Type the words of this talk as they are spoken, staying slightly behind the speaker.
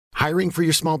Hiring for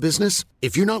your small business?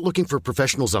 If you're not looking for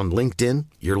professionals on LinkedIn,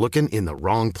 you're looking in the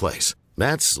wrong place.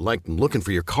 That's like looking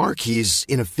for your car keys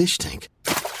in a fish tank.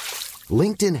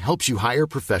 LinkedIn helps you hire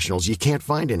professionals you can't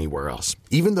find anywhere else,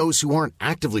 even those who aren't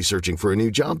actively searching for a new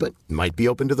job but might be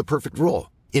open to the perfect role.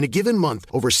 In a given month,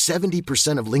 over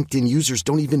 70% of LinkedIn users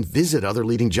don't even visit other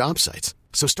leading job sites.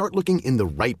 So start looking in the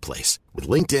right place. With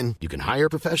LinkedIn, you can hire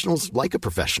professionals like a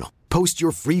professional. Post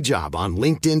your free job on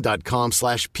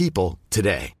linkedin.com/people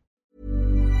today.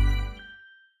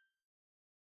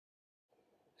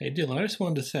 Hey Dylan, I just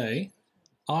wanted to say,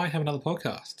 I have another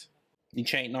podcast. You're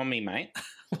cheating on me, mate.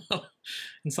 Well,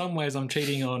 in some ways I'm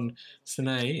cheating on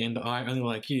Sine and I Only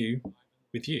Like You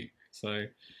with you. So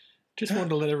just wanted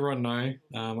to let everyone know.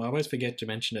 I always forget to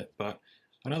mention it, but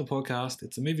another podcast,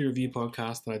 it's a movie review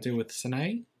podcast that I do with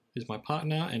Sine, who's my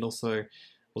partner and also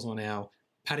was on our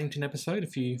Paddington episode a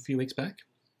few weeks back.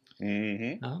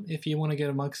 Mm-hmm. If you want to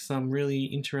get amongst some really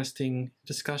interesting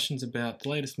discussions about the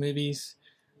latest movies,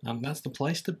 that's the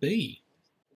place to be.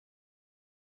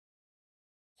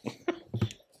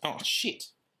 Oh, shit.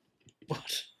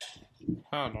 What?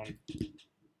 Hold on.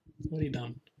 What have you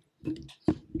done?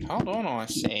 Hold on, I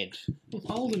said.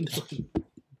 Hold on, Dylan.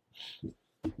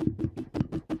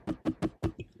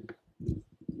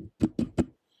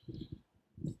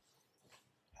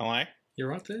 Hello? You're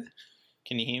right there?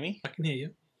 Can you hear me? I can hear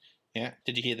you. Yeah.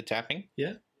 Did you hear the tapping?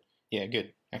 Yeah? Yeah,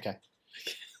 good. Okay.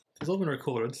 It's all been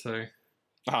recorded, so...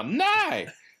 Oh, no! I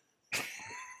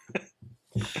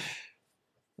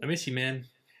miss you, man.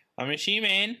 I miss you,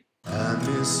 man. I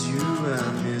miss you, man.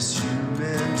 Do I miss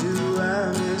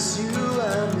you? I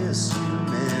miss you,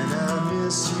 man. I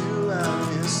miss you,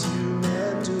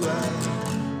 man. Do I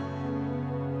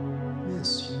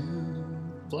miss you?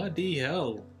 Bloody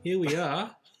hell. Here we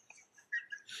are.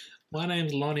 My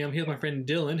name's Lonnie. I'm here with my friend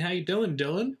Dylan. How you doing,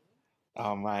 Dylan?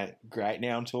 Oh, mate. Great.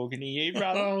 Now I'm talking to you,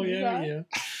 brother. Oh, yeah.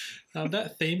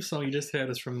 That theme song you just heard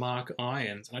is from Mark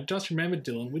Irons. I just remembered,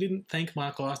 Dylan, we didn't thank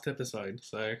Mark last episode,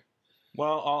 so...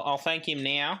 Well, I'll thank him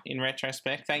now, in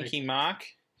retrospect. Thank you, Mark.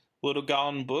 Little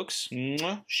Golden Books.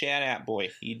 Mwah. Shout out, boy.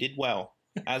 You did well,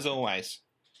 as always.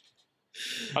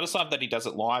 I just love that he does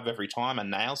it live every time and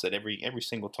nails it every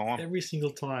single time. Every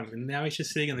single time. And now he's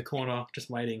just sitting in the corner, just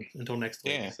waiting until next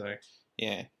week. Yeah. So,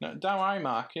 Yeah. No, don't worry,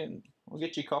 Mark. We'll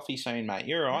get you coffee soon, mate.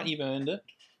 You're all right. You've earned it.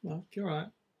 well, you're right.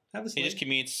 Have a He sleep. just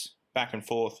commutes back and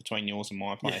forth between yours and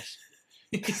my place.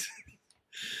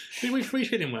 we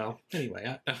treat him well.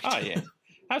 Anyway. Oh, yeah.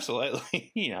 Absolutely.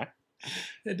 Yeah,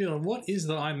 Dylan, what is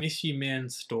the I Miss You Man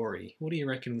story? What do you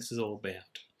reckon this is all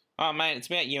about? Oh, mate, it's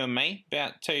about you and me.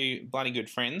 About two bloody good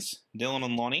friends, Dylan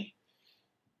and Lonnie.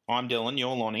 I'm Dylan,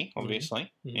 you're Lonnie,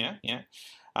 obviously. Mm-hmm. Yeah.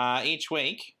 Each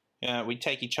week, we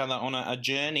take each other on a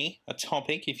journey, a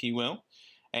topic, if you will.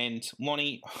 And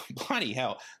Lonnie, bloody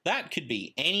hell, that could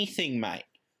be anything, mate.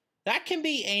 That can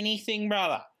be anything,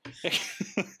 brother.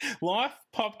 Life,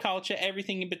 pop culture,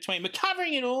 everything in between. We're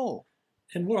covering it all.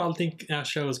 And what I think our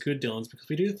show is good, Dylan, is because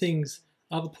we do things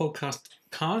other podcasts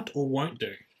can't or won't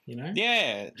do, you know?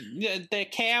 Yeah, they're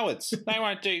cowards. They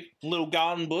won't do Little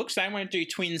Golden Books. They won't do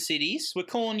Twin Cities. We're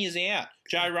calling yous out.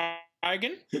 Joe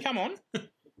Rogan, come on. And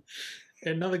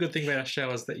another good thing about our show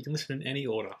is that you can listen in any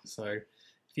order. So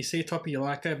if you see a topic you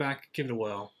like, go back, give it a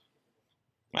whirl.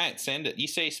 Mate, send it. You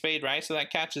see Speed Racer, that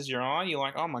catches your eye. You're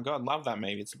like, oh my God, love that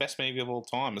movie. It's the best movie of all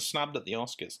time. It's snubbed at the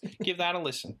Oscars. Give that a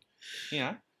listen. You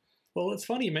know? Well, it's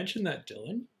funny you mentioned that,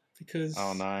 Dylan, because...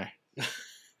 Oh, no.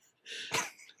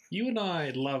 You and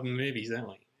I love movies, don't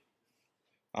we?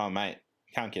 Oh, mate,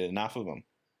 can't get enough of them.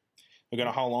 We've got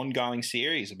a whole ongoing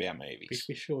series about movies.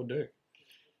 We sure do.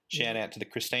 Shout out to the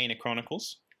Christina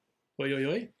Chronicles. Oi, oi,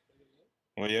 oi.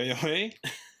 Oi, oi, oi.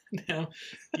 Now,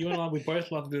 you and I, we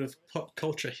both love a bit of pop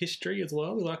culture history as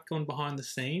well. We like going behind the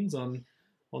scenes on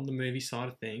the movie side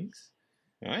of things.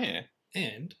 Oh, yeah.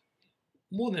 And,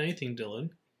 more than anything,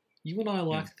 Dylan, you and I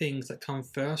like things that come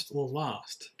first or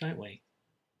last, don't we?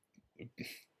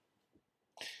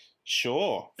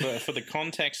 Sure. For the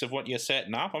context of what you're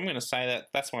setting up, I'm going to say that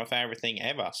that's my favourite thing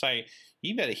ever. So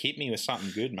you better hit me with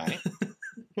something good, mate.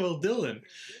 Well, Dylan,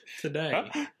 today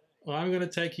I'm going to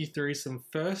take you through some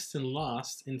first and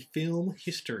last in film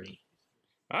history.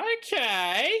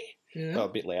 Okay. Yeah. Oh, a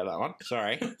bit loud, that one.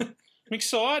 Sorry. I'm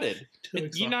excited. Too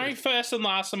excited. You know, first and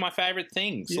last are my favourite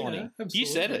things, Lonnie. Absolutely. You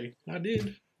said it. I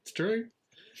did. It's true.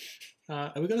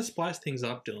 We're going to spice things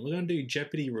up, Dylan. We're going to do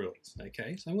Jeopardy rules,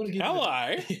 okay? So I'm going to give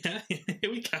Hello. Yeah,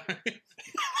 here we go.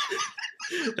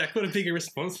 That got a bigger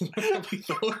response than I probably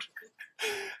thought.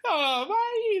 Oh,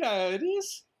 mate, you know it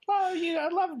is. Oh, you know, I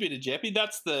love a bit of Jeopardy.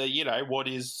 That's the, what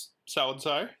is so and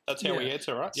so. That's how we Yeah.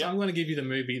 answer, right? So I'm going to give you the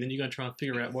movie, then you're going to try and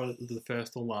figure out what the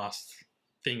first or last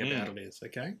thing about it is,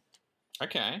 okay?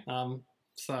 Okay.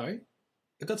 So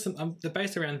I've got some, they're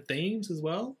based around themes as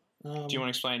well. Do you want to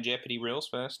explain Jeopardy rules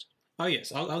first? Oh,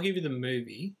 yes. I'll give you the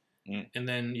movie, Mm. and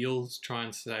then you'll try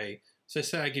and say, so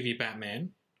say I give you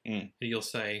Batman, and you'll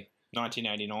say,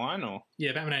 1989 or?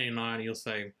 yeah, Batman 89, and you'll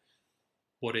say,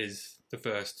 what is the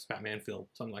first Batman film?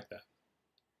 Something like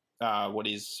that. What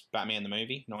is Batman the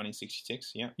movie?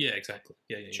 1966. Yeah. Yeah, exactly.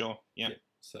 Yeah. Sure. Yeah.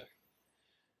 So,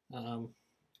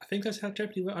 I think that's how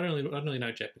Jeopardy works. I don't really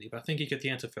know Jeopardy, but I think you get the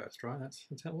answer first, right? That's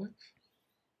how it works.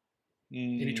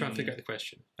 And you try and figure out the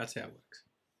question. That's how it works.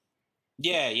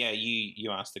 Yeah.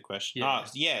 You asked the question. Yeah. Oh,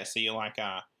 yeah. So you're like,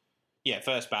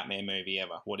 first Batman movie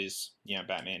ever. What is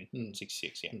Batman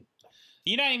 66? Yeah.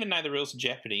 You don't even know the rules of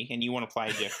Jeopardy, and you want to play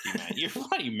Jeopardy, mate. You're a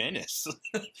bloody menace.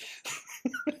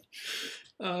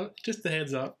 Just a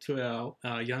heads up to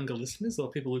our younger listeners or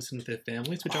people listening to their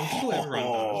families, which I'm sure everyone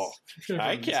does. I'm sure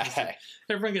everyone listens to- Okay.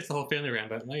 everyone gets the whole family around,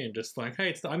 don't they? And just like,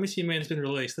 hey, I Miss You Man's been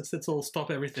released. Let's all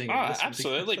stop everything. and Oh, listen to-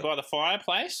 absolutely. By the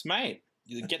fireplace, mate.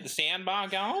 You get the sound bar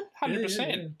going,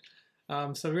 100%.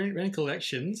 Yeah. So we're in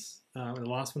collections, and the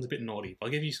last one's a bit naughty. I'll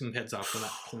give you some heads up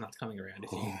when that's coming around.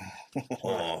 If you,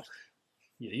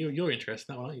 yeah, you're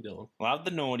interested in that one, aren't you, Dylan? Love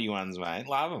the naughty ones, mate.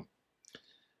 Love them.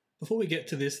 Before we get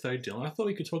to this, though, Dylan, I thought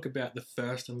we could talk about the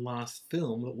first and last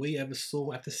film that we ever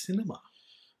saw at the cinema.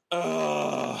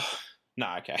 No,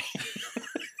 okay.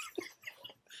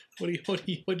 What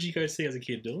did you go see as a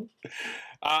kid, Dylan?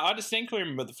 I distinctly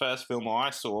remember the first film I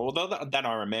saw, although that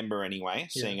I remember anyway,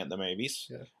 seeing at the movies.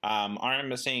 Yeah. I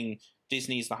remember seeing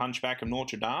Disney's The Hunchback of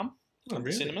Notre Dame Oh, at the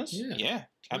really? cinemas. Yeah. Yeah,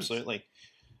 absolutely.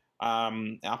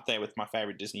 Up there with my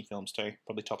favourite Disney films too,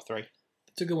 probably top 3.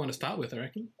 It's a good one to start with, I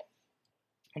reckon.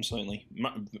 Absolutely.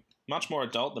 Much more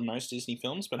adult than most Disney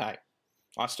films, but hey,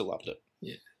 I still loved it.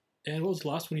 Yeah. And what was the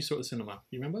last one you saw at the cinema?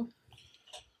 You remember?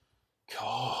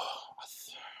 God.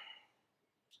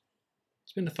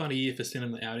 It's been a funny year for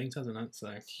cinema outings, hasn't it?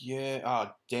 So, Yeah.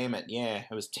 Oh, damn it. Yeah,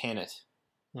 it was Tenet.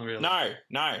 not really.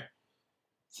 No.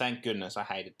 Thank goodness I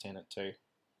hated Tenet too.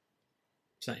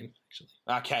 Same, actually.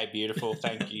 Okay, beautiful.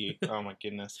 Thank you. Oh, my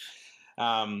goodness.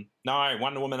 No,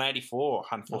 Wonder Woman 84,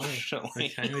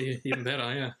 unfortunately. Okay, even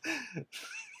better, yeah. There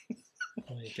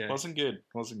you go. Wasn't good.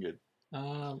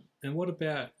 And what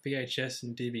about VHS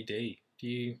and DVD? Do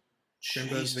you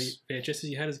remember the Jesus. VHSs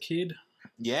you had as a kid?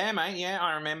 Yeah, mate. Yeah,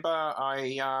 I remember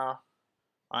I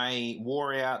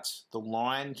wore out The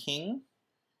Lion King.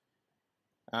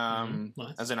 Nice.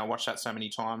 As in I watched that so many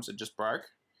times it just broke.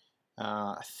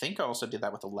 I think I also did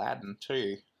that with Aladdin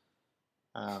too.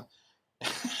 Nice.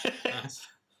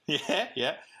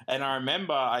 Yeah. And I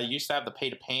remember I used to have the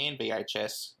Peter Pan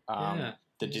VHS, Yeah.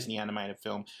 the Disney animated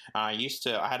film. I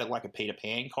had like a Peter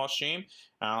Pan costume.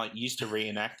 I used to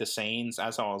reenact the scenes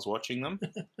as I was watching them.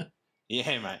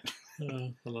 Yeah, mate.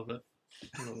 I love it.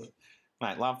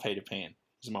 Mate, love Peter Pan.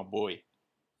 He's my boy.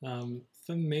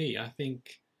 For me, I think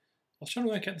I was trying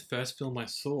to work out the first film I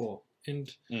saw, and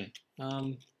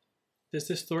there's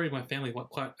this story in my family,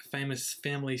 quite a famous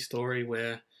family story,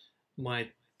 where my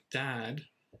dad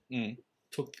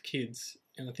took the kids,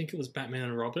 and I think it was Batman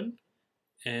and Robin.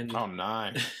 And Oh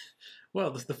no!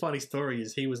 well, the funny story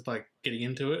is he was like getting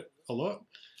into it a lot.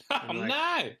 Oh And,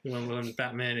 like, no! When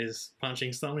Batman is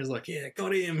punching someone, he's like, "Yeah,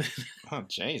 got him." Oh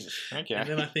Jesus! Okay. And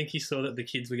then I think he saw that the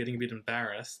kids were getting a bit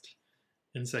embarrassed,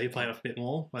 and so he played off a bit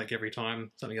more. Like every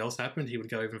time something else happened, he would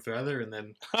go even further, and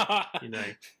then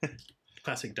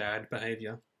classic dad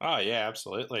behavior. Oh yeah,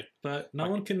 absolutely. But no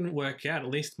one can work out. At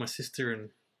least my sister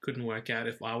couldn't work out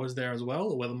if I was there as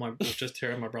well, or whether it was just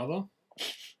her and my brother.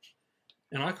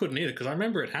 And I couldn't either because I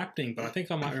remember it happening, but I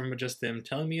think I might remember just them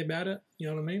telling me about it. You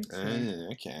know what I mean?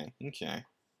 Okay.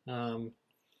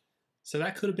 So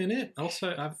that could have been it.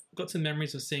 Also, I've got some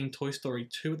memories of seeing Toy Story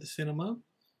 2 at the cinema,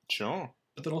 Sure.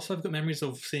 but then also I've got memories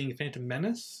of seeing Phantom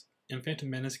Menace, and Phantom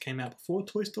Menace came out before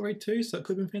Toy Story 2, so it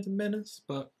could have been Phantom Menace,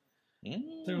 but I'm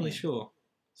not really sure.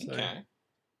 So Okay.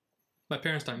 my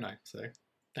parents don't know, so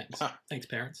thanks. Huh. Thanks,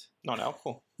 parents. Not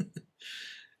helpful.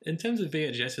 In terms of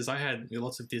VHSs, I had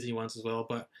lots of Disney ones as well,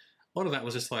 but a lot of that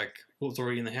was just like what was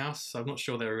already in the house. So I'm not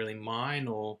sure they were really mine,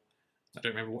 or I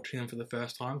don't remember watching them for the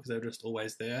first time because they were just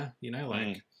always there,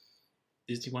 like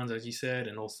Disney ones, as you said,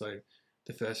 and also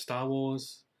the first Star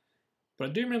Wars. But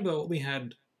I do remember what we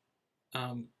had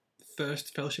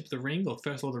first Fellowship of the Ring, or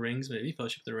first Lord of the Rings movie,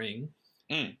 Fellowship of the Ring,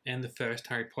 and the first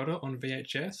Harry Potter on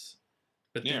VHS.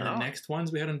 But then the next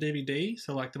ones we had on DVD,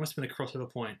 so like there must have been a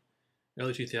crossover point.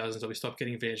 Early 2000s, we stopped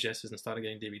getting VHSs and started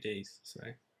getting DVDs. So,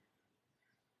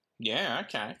 Yeah.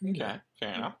 Okay.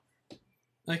 Fair enough.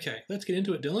 okay, let's get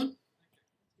into it, Dylan.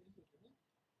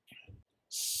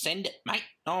 Send it, mate.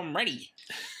 I'm ready.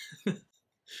 The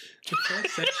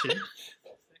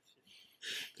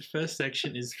first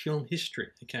section is film history,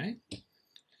 okay?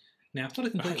 Now, it's not a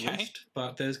complete Okay. list,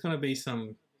 but there's going to be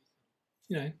some,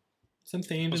 some I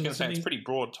themes. was and going to say, it's a something- pretty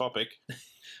broad topic.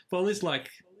 Well, it's like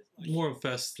more of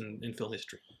first in film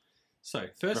history. So,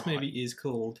 first Right. movie is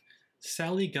called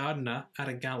Sally Gardner at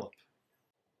a Gallop.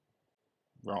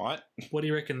 Right. What do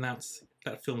you reckon that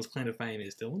film's claim to fame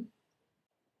is, Dylan?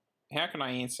 How can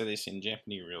I answer this in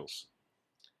Jeopardy rules?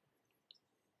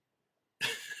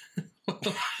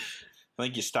 I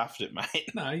think you stuffed it, mate.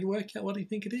 No, you work out what do you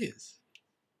think it is.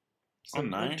 I don't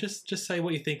know. Just say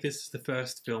what you think this is the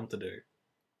first film to do.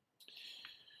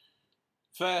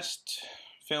 First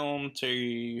film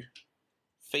to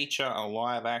feature a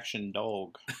live-action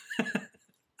dog.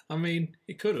 I mean,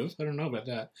 it could have. I don't know about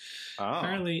that. Oh.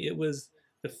 Apparently, it was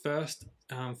the first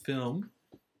film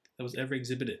that was ever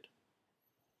exhibited.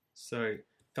 So, a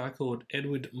guy called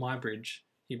Edward Muybridge,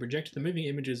 he projected the moving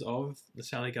images of the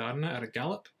Sally Gardner at a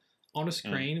gallop on a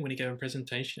screen when he gave a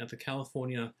presentation at the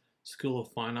California School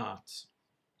of Fine Arts.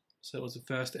 So it was the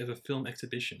first ever film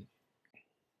exhibition.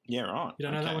 Yeah, right. You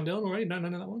don't know that one, Dylan, already? Don't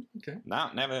know that one? Okay. No,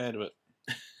 never heard of it.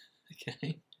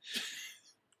 Okay.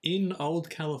 In Old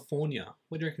California.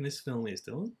 What do you reckon this film is,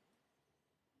 Dylan?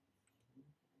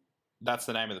 That's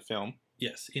the name of the film.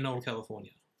 Yes, In Old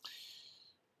California.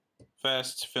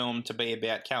 First film to be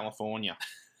about California.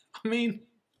 I mean,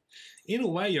 in a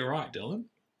way, you're right, Dylan.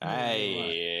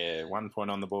 Hey, 1 point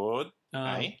on the board.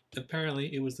 Hey.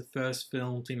 Apparently, it was the first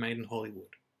film to be made in Hollywood.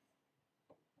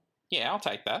 Yeah, I'll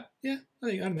take that. Yeah,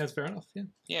 I think that's fair enough. Yeah.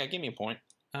 Yeah, give me a point.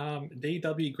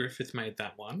 D.W. Griffith made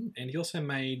that one, and he also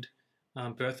made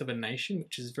Birth of a Nation,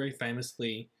 which is very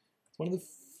famously one of the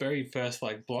very first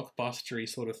like blockbustery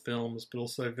sort of films, but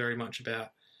also very much about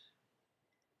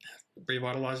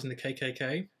revitalizing the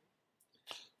KKK.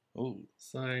 Ooh.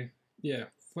 So yeah,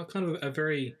 kind of a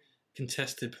very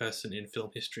contested person in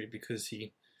film history because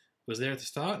he was there at the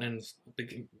start and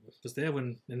was there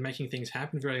when and making things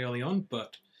happen very early on,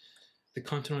 but the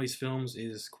content of these films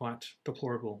is quite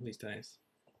deplorable these days.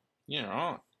 Yeah,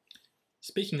 right.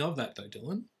 Speaking of that, though,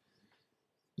 Dylan,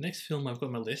 the next film I've got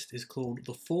on my list is called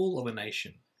The Fall of a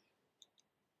Nation.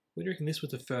 What do you reckon this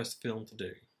was the first film to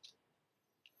do?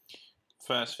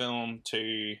 First film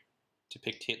to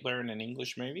depict Hitler in an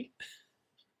English movie?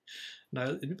 No,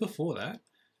 a bit before that.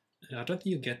 I don't think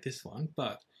you'll get this one,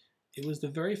 but it was the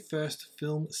very first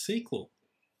film sequel.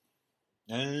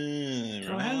 Right.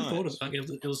 I hadn't thought of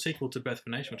it was a sequel to Birth of a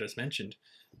Nation, which I just mentioned.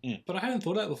 Mm. But I hadn't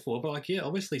thought of that before. But yeah,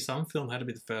 obviously some film had to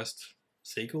be the first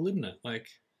sequel, didn't it?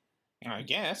 I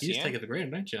guess, You just yeah. take it for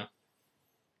granted, don't you?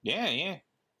 Yeah.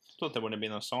 Thought there would have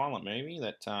been a silent movie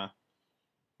that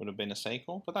would have been a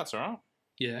sequel, but that's all right.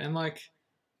 Yeah, and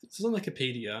it's on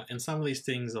Wikipedia, and some of these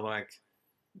things are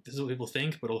this is what people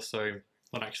think, but also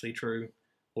not actually true,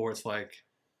 or it's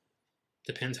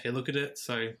depends how you look at it.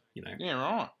 So Yeah,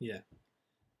 right. yeah.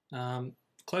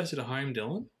 Closer to home,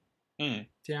 Dylan. Mm.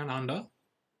 Down Under.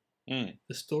 Mm.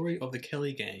 The Story of the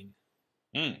Kelly Gang.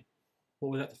 Mm.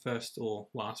 What was that the first or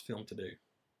last film to do?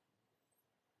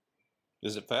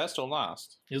 Is it first or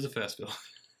last? It was the first film.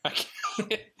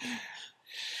 Okay.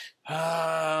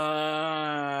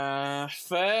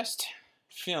 First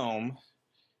film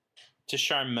to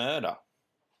show murder.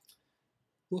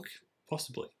 Look,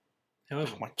 possibly.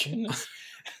 However, Oh my goodness.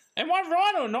 Am I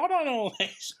right or not on all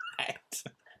this, mate?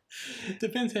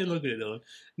 depends how you look at it, Dylan.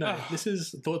 No, Oh. this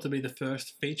is thought to be the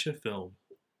first feature film.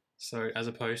 So, as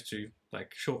opposed to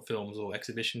short films or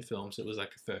exhibition films, it was a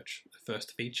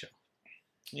first feature,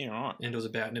 Yeah, right. and it was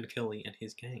about Ned Kelly and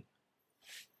his gang.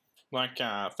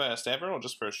 First ever or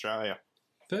just for Australia?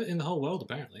 In the whole world,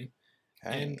 apparently.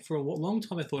 Hey. And for a long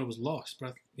time, I thought it was lost,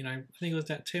 but I think it was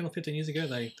that 10 or 15 years ago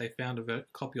they found a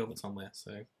copy of it somewhere.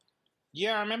 So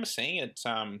Yeah, I remember seeing it.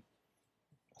 I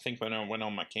think when I went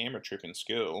on my Canberra trip in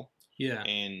school, yeah,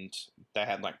 and they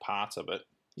had parts of it.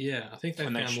 yeah, I think they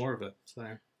And they found more of it.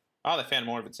 So Oh, they found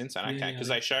more of it since then. Okay, Yeah, because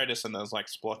yeah. they showed us, and there was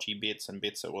splotchy bits and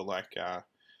bits that were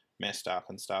messed up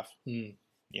and stuff. mm.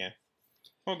 Yeah.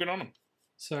 Well, good on them.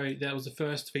 So that was the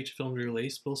first feature film we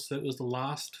released, but also it was the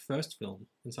last first film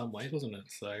in some ways, wasn't it?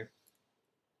 So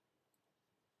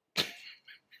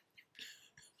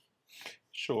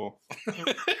Sure.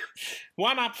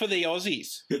 One up for the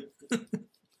Aussies.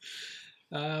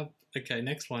 okay,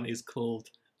 next one is called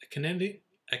A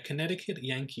Connecticut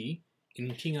Yankee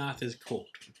in King Arthur's Court.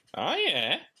 Oh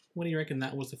yeah. What do you reckon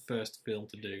that was the first film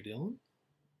to do, Dylan?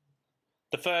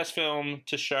 The first film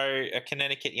to show a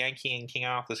Connecticut Yankee in King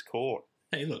Arthur's court.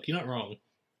 Hey, look, you're not wrong.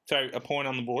 So a point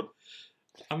on the board.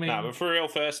 I mean, No, but for real,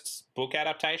 first book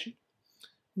adaptation.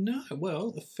 No,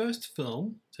 well, the first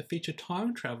film to feature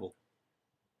time travel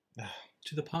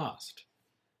to the past,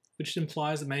 which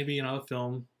implies that maybe another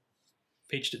film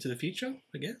featured it to the future,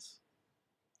 I guess.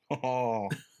 Oh,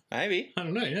 maybe. I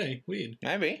don't know, yeah, weird.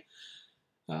 Maybe.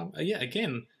 Yeah,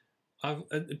 again,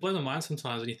 it blows my mind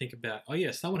sometimes when you think about, oh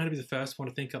yeah, someone had to be the first one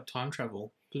to think up time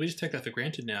travel, because we just take that for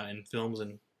granted now in films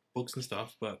and books and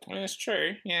stuff, but Well, that's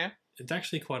true, yeah. it's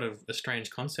actually quite a strange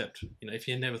concept. You know, if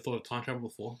you had never thought of time travel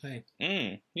before, hey.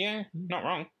 Yeah, not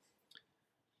wrong.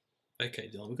 Okay,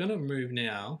 Dylan, we're going to move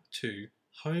now to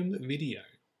home video.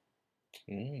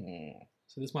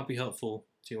 So this might be helpful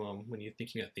to when you're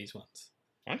thinking about these ones.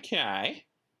 Okay.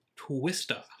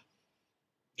 Twister.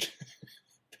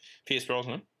 Pierce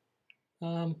Brosnan.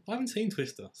 I haven't seen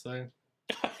Twister, so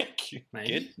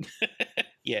maybe. Good.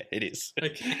 Yeah, it is.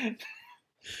 Okay.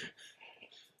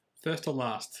 First or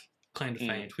last claim to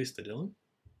fame, Twister, Dylan.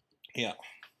 Yeah.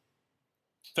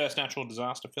 First natural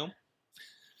disaster film.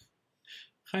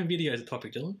 Home video is a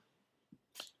topic, Dylan.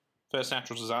 First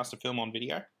natural disaster film on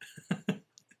video. It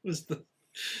was the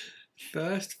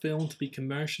first film to be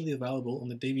commercially available on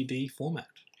the DVD format.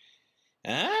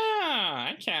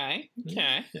 Ah, okay.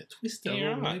 Okay. Yeah, Twister, Yeah,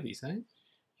 all the right. movies, eh?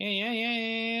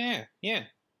 Yeah.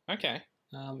 Okay.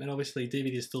 And obviously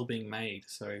DVD is still being made,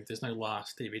 so there's no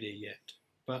last DVD yet.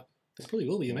 But there probably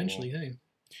will be eventually, hey?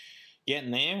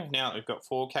 Getting there. Now that we've got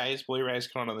 4Ks, Blu-ray's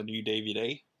kind of the new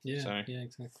DVD. Yeah, So- yeah,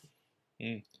 exactly.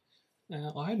 Mm.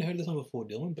 I hadn't heard of this one before,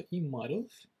 Dylan, but you might have.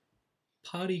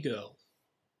 Party Girl.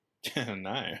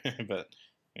 No, but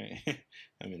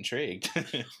I'm intrigued.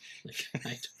 Okay,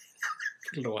 mate.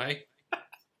 Put it away.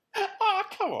 Oh,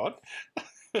 come on.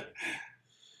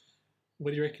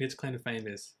 What do you reckon its claim to fame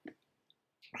is?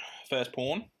 First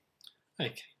porn.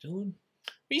 Okay, Dylan.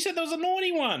 But you said there was a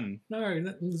naughty one. No,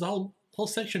 there's a whole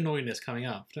section of naughtiness coming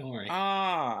up. Don't worry.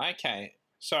 Ah, okay.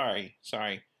 Sorry.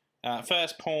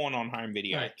 First porn on home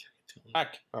video. Okay, Dylan.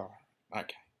 Okay. Oh,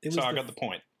 okay. It So was I got the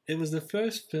point. It was the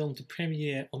first film to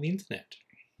premiere on the internet.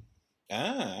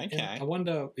 Ah, And okay. I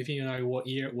wonder if you know what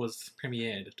year it was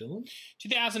premiered, Dylan.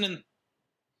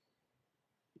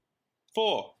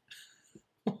 2004.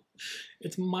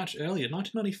 It's much earlier,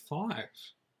 1995.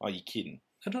 Oh, you kidding?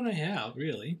 I don't know how,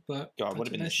 really, but God, that's would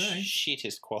have been what the they say.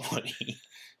 shittest quality.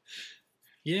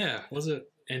 Yeah, was it?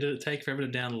 And did it take forever to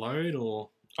download, or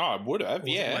Oh, it would have, was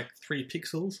it yeah. like 3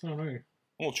 pixels? I don't know.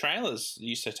 Well, trailers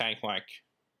used to take like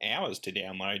hours to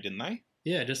download, didn't they?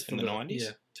 Yeah, just for In the 90s?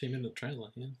 Yeah, 2-minute trailer.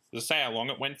 Yeah, Does it say how long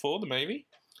it went for, the movie?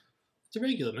 it's a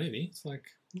regular movie. It's like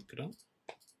look it up.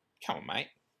 Come on, mate.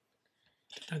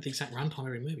 Don't know the exact runtime of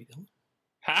every movie, Dylan.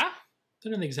 Huh?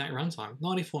 Don't know the exact runtime.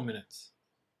 94 minutes.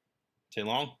 Too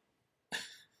long?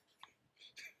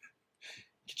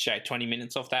 Could shave 20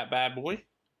 minutes off that bad boy.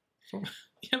 You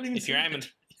haven't even If you're seen aiming... it.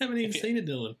 You haven't even if you- seen it,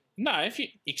 Dylan. No, if you...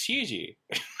 Excuse you.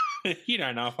 You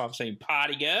don't know if I've seen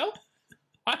Party Girl.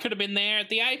 I could have been there at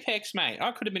the Apex, mate.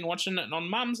 I could have been watching it on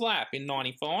Mum's lap in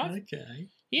 95. Okay.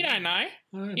 You don't know. I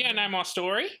don't You don't know my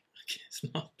story. I guess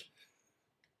not.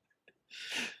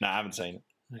 No, I haven't seen it.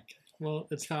 Okay. Well,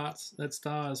 it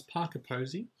stars Parker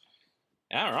Posey,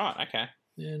 All right, okay.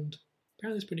 and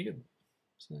apparently it's pretty good.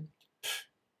 So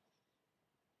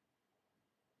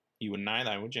You wouldn't know,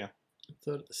 though, would you? it's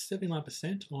at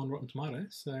 79% on Rotten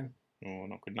Tomatoes. So Oh,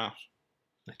 not good enough.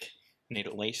 okay. Need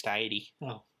at least 80.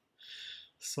 Oh,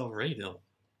 sorry, Dylan.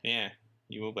 Yeah,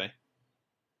 you will be.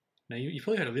 Now you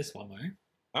probably heard of this one though.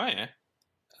 Oh, yeah.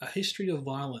 A History of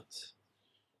Violence.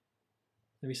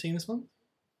 Have you seen this one?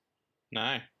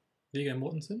 No. Viggo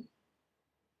Mortensen.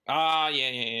 Ah,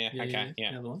 yeah. Okay,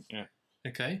 yeah. The other one. Yeah.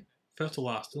 Okay. First or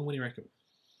last, Dylan, what do you reckon?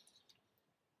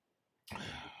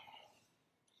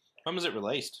 When was it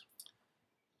released?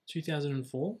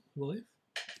 2004, I believe.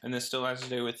 And this still has to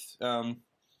do with home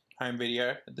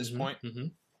video at this point. Mm-hmm.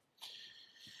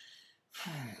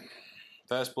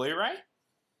 First Blu-ray?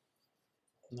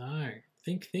 No.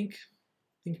 Think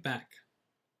back.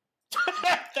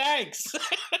 Thanks.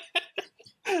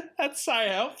 That's so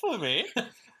helpful, man.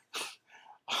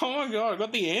 Oh my god, I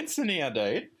got the answer now,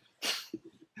 dude.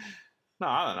 No,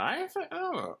 I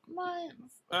don't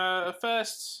know.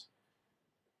 First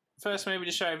movie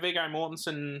to show Viggo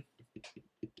Mortensen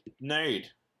nude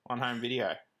on home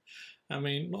video. I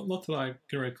mean, not that I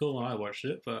can recall when I watched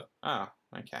it, but Oh,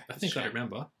 okay. I think I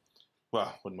remember.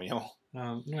 Well, wouldn't we all?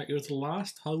 No, it was the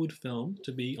last Hollywood film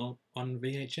to be on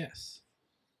VHS.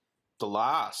 The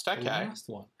last, The okay. last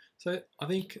one. So I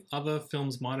think other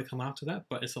films might have come after that,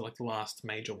 but it's like the last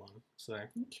major one. So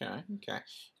Okay.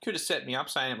 Could have set me up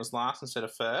saying it was last instead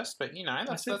of first, but you know,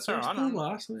 that's all it's right. the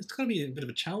last. It's got to be a bit of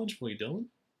a challenge for you, Dylan.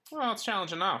 Well, it's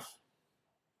challenge enough.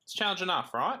 It's challenge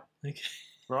enough, right? Okay.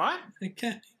 Right?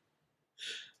 Okay.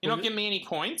 You're not giving me any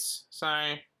points,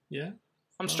 so Yeah.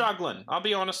 I'm struggling. I'll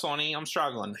be honest, Lonnie. I'm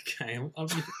struggling. Okay.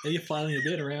 Are you flailing a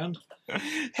bit around?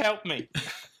 Help me.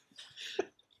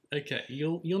 Okay.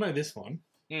 You'll know this one.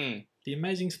 Mm. The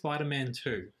Amazing Spider-Man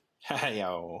 2. Hey,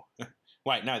 oh.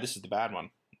 Wait, no, this is the bad one.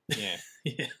 Yeah.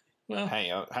 Yeah. Well,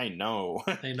 Hey, no.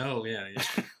 they know. Yeah.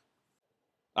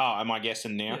 Oh, am I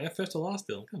guessing now? Yeah. First to last,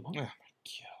 Dylan. Come on. Oh,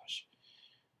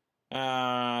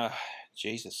 my gosh.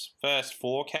 Jesus. First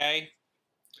 4K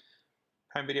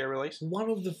home video release? One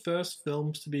of the first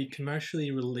films to be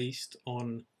commercially released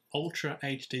on Ultra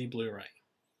HD Blu-ray.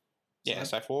 Yeah,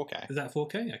 so 4K. Is that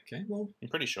 4K? Okay. Well. I'm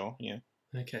pretty sure, yeah.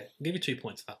 Okay. I'll give you 2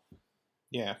 points for that.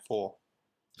 Yeah, 4.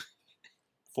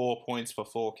 4 points for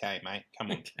 4K, mate.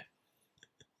 Come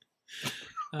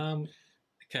on.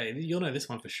 Okay, you'll know this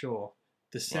one for sure.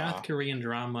 The South Korean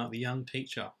drama, The Young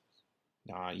Teacher.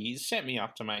 Nah, you set me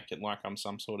up to make it like I'm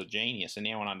some sort of genius, and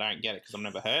now when I don't get it because I've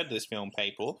never heard this film,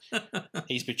 people,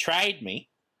 he's betrayed me.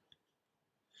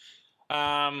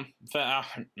 First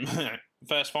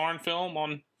foreign film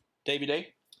on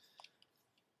DVD?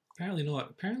 Apparently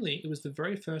not. Apparently it was the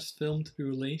very first film to be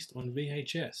released on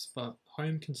VHS for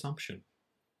home consumption.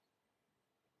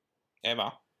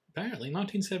 Ever? Apparently,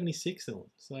 1976,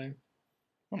 so.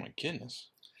 Oh my goodness.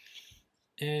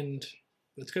 And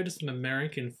let's go to some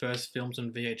American first films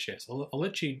on VHS. I'll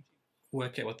let you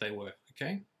work out what they were,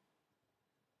 okay?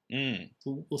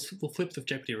 We'll flip the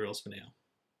Jeopardy rules for now.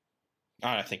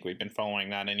 I don't think we've been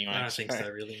following that anyway. I don't think so,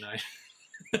 really,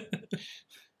 no.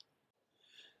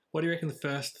 What do you reckon the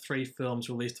first 3 films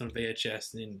released on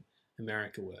VHS in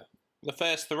America were? The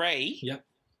first 3? Yep.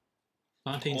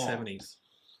 1970s.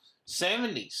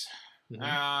 70s?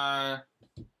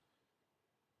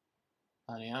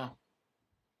 Bloody hell.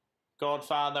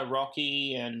 Godfather,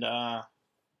 Rocky, and I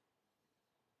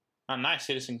don't know,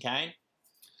 Citizen Kane.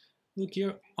 Look,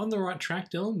 you're on the right track,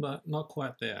 Dylan, but not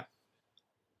quite there.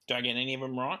 Do I get any of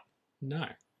them right? No.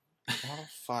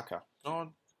 Motherfucker. God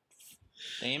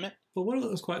damn it. But what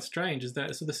was quite strange is that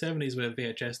it's the 70s where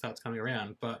VHS starts coming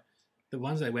around, but the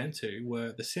ones they went to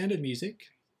were The Sound of Music,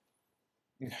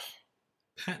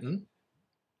 Patton,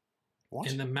 What?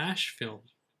 and the MASH film.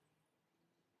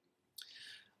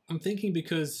 I'm thinking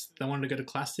because they wanted to go to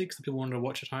classics, that people wanted to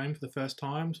watch at home for the first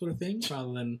time sort of thing,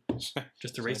 rather than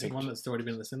just a recent one that's already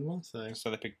been in the cinema. So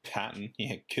they picked Patton.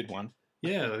 Yeah, good one.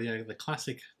 Yeah, the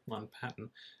classic one, Patton.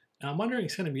 And I'm wondering,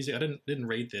 Sound of Music, I didn't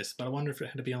read this, but I wonder if it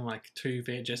had to be on like 2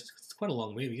 VHS. It's quite a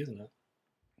long movie, isn't it?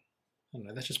 I don't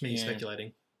know, that's just me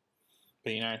speculating.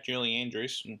 But Julie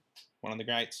Andrews, one of the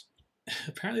greats.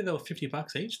 Apparently they were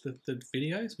 $50 each, the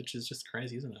videos, which is just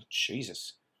crazy, isn't it?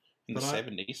 Jesus. In the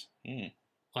 70s.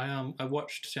 I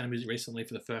watched Sound of Music recently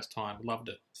for the first time. Loved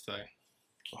it. So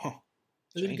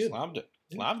good. Loved it.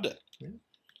 Yeah. Loved it. Yeah.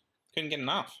 Couldn't get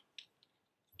enough.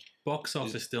 Box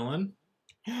office, Dylan.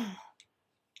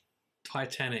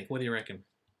 Titanic. What do you reckon?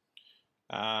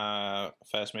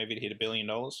 First movie to hit $1 billion.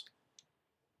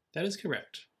 That is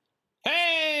correct.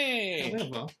 Hey!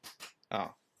 However,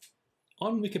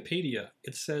 on Wikipedia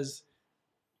it says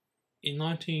in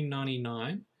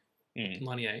 1999,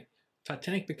 98.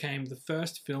 Titanic became the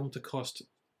first film to cost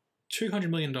 $200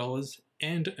 million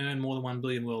and earn more than $1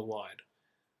 billion worldwide.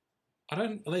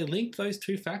 Are they linked, those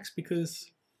two facts?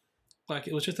 Because,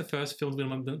 it was just the first film to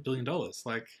win $1 billion.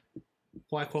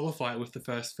 Why qualify it with the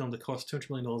first film to cost $200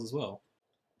 million as well?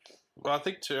 Well, I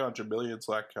think 200 million's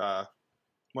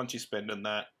once you spend in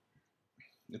that,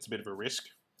 it's a bit of a risk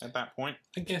at that point.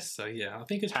 I guess so, yeah. I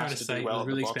think it's trying to say it was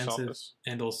really expensive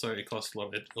and also it cost a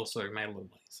lot. It also made a lot of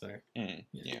money. So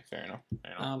yeah, fair enough.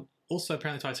 Also,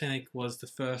 apparently Titanic was the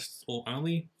first or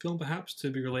only film perhaps to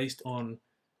be released on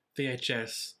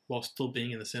VHS while still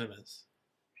being in the cinemas.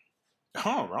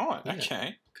 Oh, right. Yeah.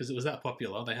 Okay. Because it was that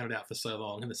popular. They had it out for so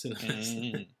long in the cinemas.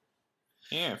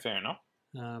 Yeah, fair enough.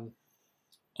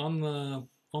 On the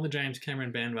James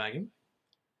Cameron bandwagon,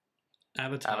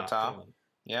 Avatar.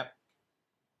 Yep.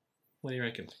 What do you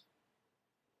reckon?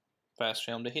 First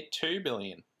film to hit $2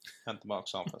 billion at the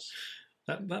box office.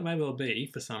 That may well be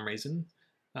for some reason.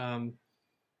 But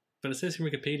it says in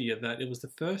Wikipedia that it was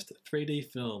the first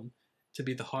 3D film to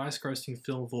be the highest grossing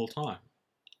film of all time.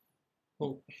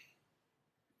 Well,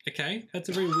 okay, that's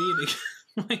a very weird...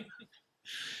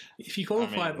 if you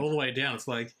qualify it all the way down,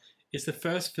 it's the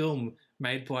first film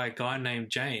made by a guy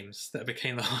named James that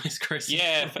became the highest grossing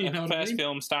film. Yeah, first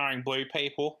film starring blue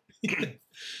people to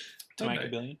make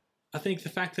 $1 billion. I think the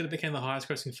fact that it became the highest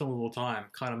grossing film of all time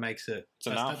kind of makes it...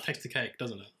 enough. That takes the cake,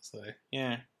 doesn't it? So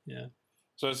yeah. Yeah.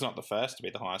 So it's not the first to be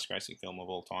the highest grossing film of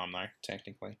all time, though,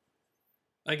 technically.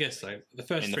 I guess so. The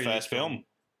first film.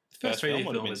 The first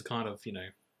 3D film is kind of,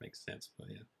 makes sense. But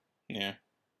yeah. Yeah.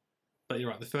 But you're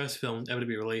right. The first film ever to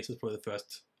be released was probably the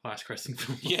first highest grossing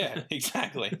film. Yeah,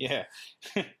 exactly. Yeah.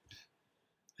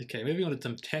 Okay, moving on to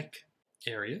some tech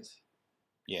areas.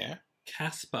 Yeah.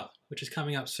 Casper, which is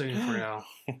coming up soon for our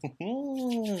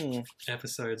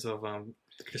episodes of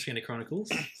Christianity Chronicles.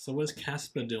 So what's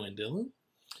Casper doing, Dylan?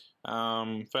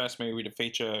 First movie to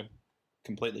feature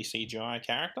completely CGI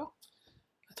character.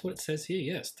 That's what it says here,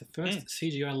 yes. The first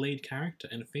CGI lead character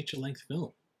in a feature-length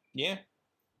film. Yeah.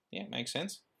 Yeah, makes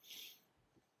sense.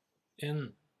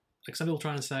 And like some people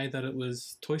trying to say that it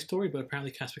was Toy Story, but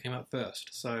apparently Casper came out first.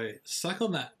 So suck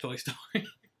on that, Toy Story.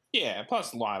 Yeah,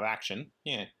 plus live action.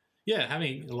 Yeah. Yeah,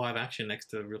 having live action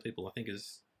next to real people, I think,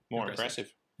 is More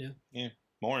impressive. Yeah. Yeah.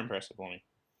 More impressive, Lonnie.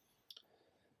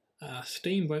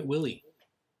 Steamboat Willie.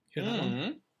 Hear that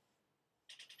one?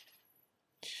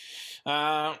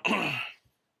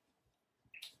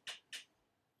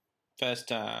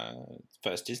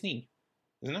 First Disney,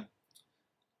 isn't it?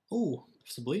 Oh,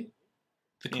 possibly.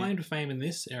 The claim to fame in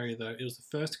this area, though, it was the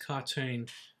first cartoon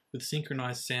with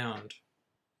synchronized sound.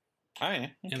 Oh, yeah.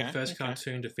 Okay. And the first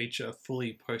cartoon to feature a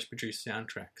fully post-produced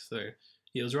soundtrack. So,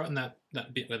 yeah, it was right in that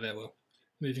bit where they were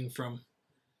moving from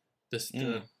the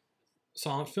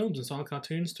silent films and silent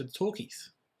cartoons to the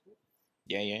talkies.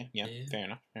 Yeah. Fair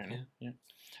enough. Yeah.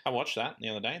 I watched that the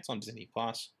other day. It's on Disney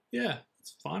Plus. Yeah,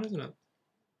 it's fine, isn't it?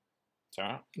 It's all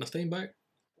right. On a steamboat.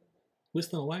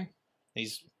 Whistling away.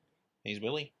 He's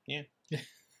Willie. Yeah.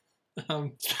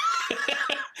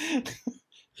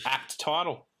 Apt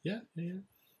title. Yeah.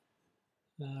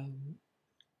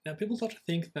 Now, people start to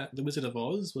think that The Wizard of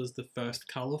Oz was the first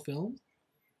colour film.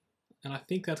 And I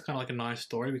think that's kind of like a nice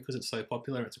story because it's so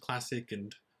popular. It's a classic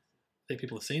and I think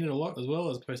people have seen it a lot as well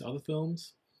as opposed to other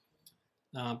films.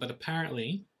 But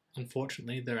apparently,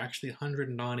 unfortunately, there are actually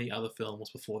 190 other films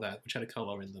before that which had a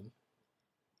colour in them.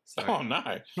 So, oh,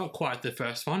 no. Not quite the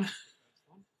first one.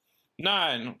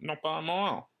 No, not by a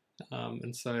mile.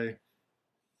 And so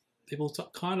people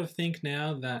kind of think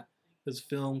now that there's a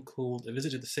film called A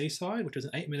Visit to the Seaside, which was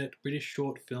an 8-minute British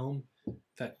short film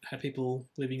that had people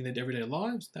living their everyday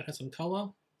lives, that had some colour.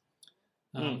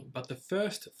 But the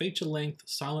first feature-length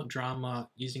silent drama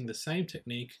using the same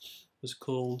technique was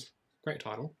called, great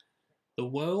title, The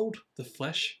World, the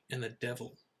Flesh, and the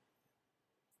Devil.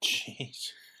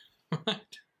 Jeez.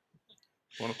 Right?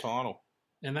 What a title.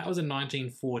 And that was in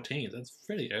 1914. That's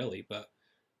fairly early, but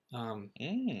I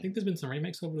think there's been some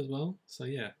remakes of it as well. So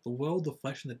yeah, The World, the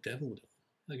Flesh, and the Devil.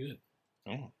 How good.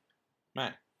 Oh,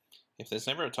 mate. If there's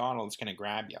ever a title that's going to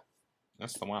grab you,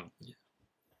 that's the one. Yeah.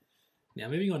 Now,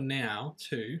 moving on now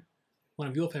to one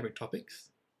of your favourite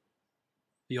topics,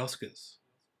 the Oscars.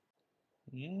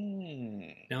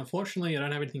 Now, unfortunately, I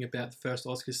don't have anything about the first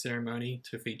Oscars ceremony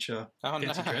to feature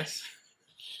fancy dress.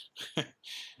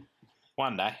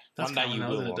 One day. That's one day you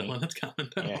will. Dylan. That's coming,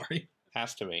 don't worry.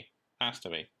 Has to be.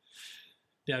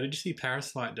 Now, did you see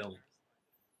Parasite, Dylan?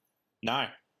 No.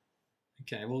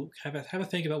 Okay, well, have a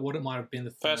think about what it might have been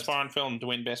the first foreign film to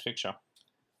win Best Picture.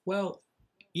 Well,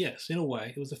 yes, in a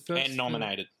way. It was the first and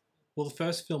nominated. The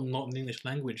first film not in the English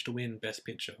language to win Best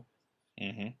Picture.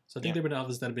 Mm-hmm. So I think there have been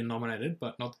others that have been nominated,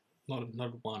 but not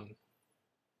one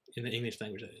in the English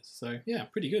language, that is. So, yeah,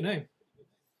 pretty good, eh?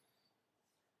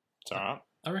 It's all right.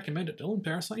 I recommend it, Dylan.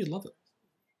 Parasite, you'd love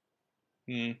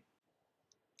it.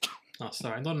 Oh,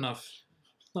 sorry, not enough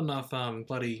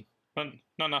bloody... Not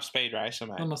enough Speed Racer,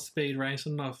 mate. Not enough Speed Racer,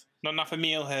 not enough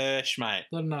Emile Hirsch, mate.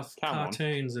 Not enough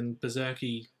cartoons and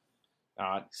berserky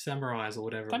samurais or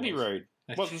whatever. Don't be rude.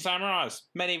 It wasn't samurais.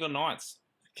 Medieval knights.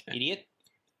 Okay. Idiot.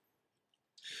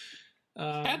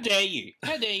 How dare you?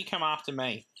 How dare you come after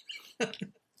me?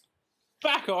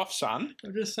 Back off, son.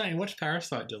 I'm just saying, watch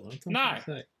Parasite, Dylan. No.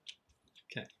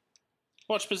 Okay.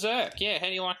 Watch Berserk. Yeah, how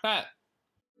do you like that?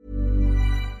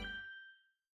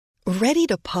 Ready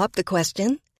to pop the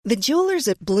question? The jewelers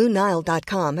at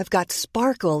BlueNile.com have got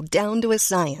sparkle down to a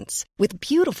science with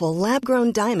beautiful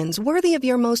lab-grown diamonds worthy of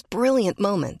your most brilliant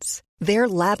moments. Their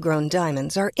lab-grown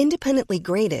diamonds are independently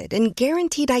graded and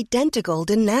guaranteed identical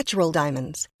to natural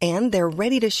diamonds, and they're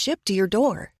ready to ship to your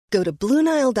door. Go to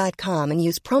BlueNile.com and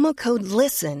use promo code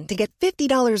LISTEN to get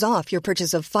 $50 off your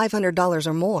purchase of $500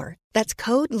 or more. That's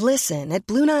code LISTEN at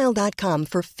BlueNile.com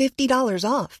for $50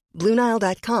 off.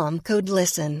 BlueNile.com, code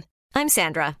LISTEN. I'm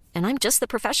Sandra, and I'm just the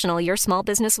professional your small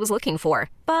business was looking for.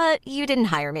 But you didn't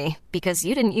hire me because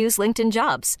you didn't use LinkedIn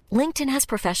Jobs. LinkedIn has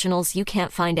professionals you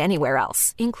can't find anywhere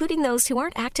else, including those who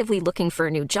aren't actively looking for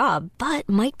a new job, but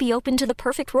might be open to the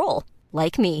perfect role,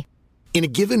 like me. In a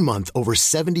given month, over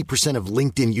 70% of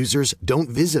LinkedIn users don't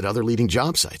visit other leading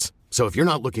job sites. So if you're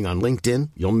not looking on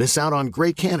LinkedIn, you'll miss out on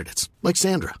great candidates like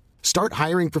Sandra. Start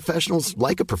hiring professionals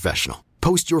like a professional.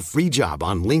 Post your free job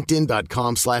on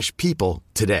linkedin.com/people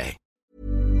today.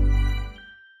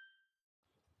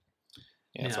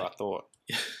 Yeah, that's Now- what I thought.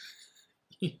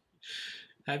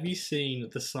 Have you seen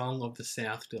The Song of the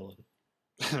South, Dylan?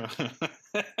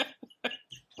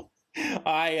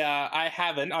 I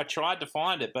haven't. I tried to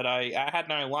find it, but I had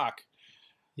no luck.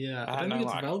 Yeah, I I had don't no think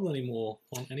it's luck. available anymore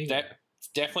on anywhere. It's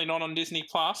definitely not on Disney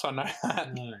Plus. I know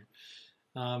that.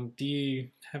 No. Do you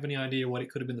have any idea what it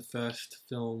could have been the first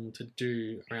film to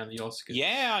do around the Oscars?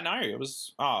 Yeah, I know. It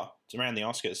was. Oh, it's around the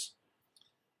Oscars.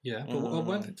 Yeah, but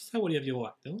what do you have your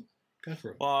like, Dylan? Go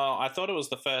for it. Well, I thought it was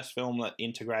the first film that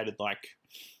integrated like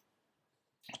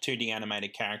 2D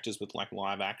animated characters with like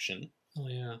live action. Oh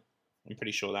yeah. I'm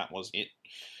pretty sure that was it.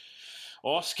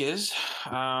 Oscars.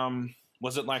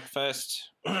 Was it like first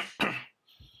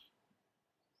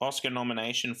Oscar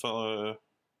nomination for?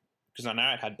 Because I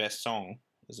know it had Best Song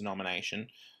as a nomination,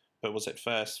 but was it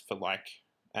first for like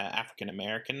African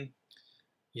American?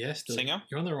 Yes, Dylan, Singer?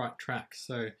 you're on the right track.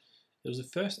 So it was the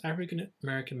first African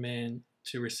American man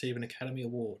to receive an Academy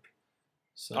Award.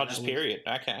 So Oh, that just was- period.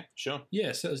 Okay, sure.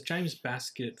 Yeah, so it was James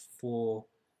Baskett for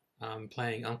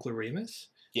playing Uncle Remus.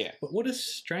 Yeah. But what is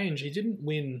strange, he didn't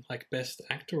win like Best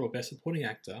Actor or Best Supporting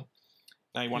Actor.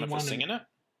 No, he won He it for won singing it.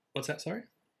 What's that, sorry?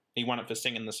 He won it for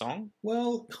singing the song.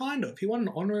 Well, kind of. He won an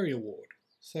honorary award.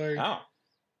 So, Oh,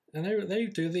 and they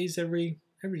do these every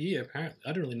year, apparently.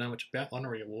 I don't really know much about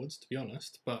honorary awards, to be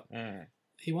honest, but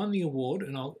he won the award,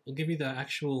 and I'll give you the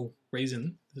actual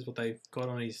reason. This is what they've got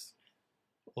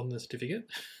on the certificate.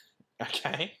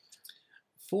 okay.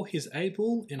 For his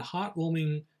able and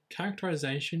heartwarming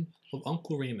characterization of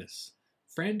Uncle Remus,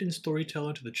 friend and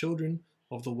storyteller to the children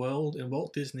of the world in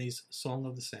Walt Disney's Song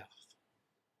of the South.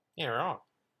 Yeah, right.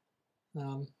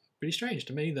 Pretty strange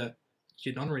to me that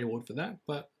you get an honorary award for that,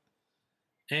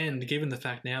 and given the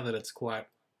fact now that it's quite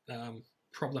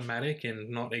problematic and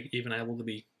not even able to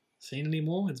be seen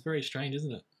anymore, it's very strange,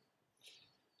 isn't it?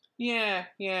 Yeah,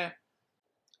 yeah.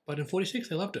 But in '46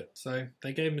 they loved it, so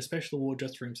they gave him a special award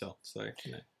just for himself. So,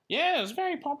 you know. Yeah, it was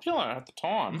very popular at the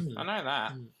time. Mm. I know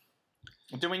that.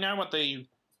 Mm. Do we know what the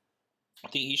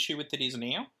issue with it is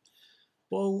now?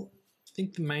 Well, I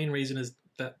think the main reason is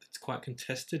that it's quite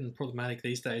contested and problematic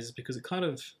these days is because it kind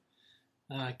of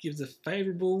gives a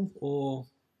favourable or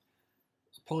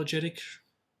apologetic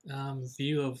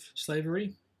view of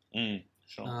slavery.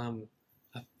 Sure.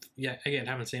 Yeah, again,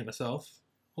 haven't seen it myself.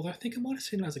 Although I think I might have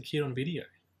seen it as a kid on video,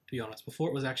 to be honest, before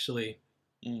it was actually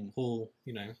all,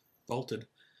 altered.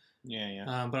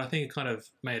 Yeah. But I think it kind of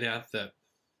made out that,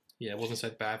 it wasn't so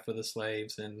bad for the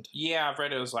slaves, and Yeah, I've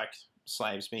read it was like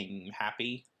slaves being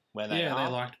happy where they are.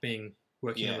 they liked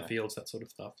working on Yeah. the fields, that sort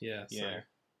of stuff. Yeah, so Yeah.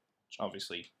 Which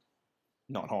obviously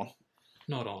not on.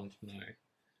 not on, no.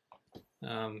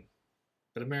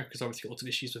 But America's obviously got lots of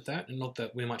issues with that, and not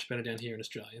that we're much better down here in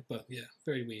Australia. But yeah,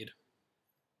 very weird.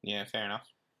 Yeah, fair enough.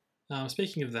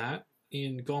 Speaking of that,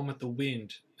 in Gone with the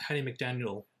Wind, Hattie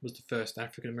McDaniel was the first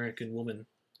African American woman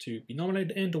to be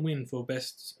nominated and to win for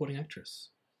Best Supporting Actress.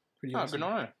 Pretty Oh, awesome. good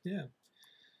on her. Yeah.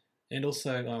 And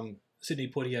also, Sidney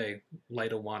Poitier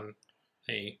later won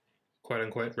a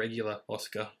quote-unquote regular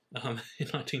Oscar in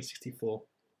 1964.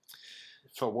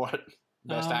 For what?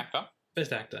 Best actor?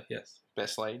 Best actor, yes.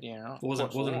 Best lead, yeah. Right. It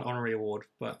wasn't What an for? honorary award,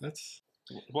 but that's...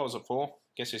 What was it for?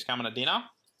 Guess who's coming to dinner?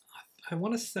 I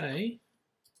want to say...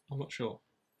 I'm not sure.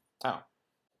 Oh.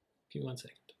 Give me 1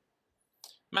 second.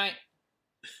 Mate,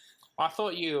 I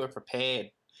thought you were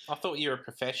prepared. I thought you were a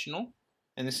professional,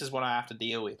 and this is what I have to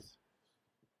deal with.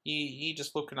 You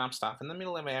just looking up stuff in the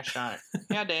middle of our show.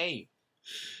 How dare you?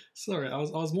 Sorry, I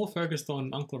was more focused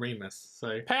on Uncle Remus. So,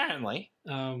 Apparently.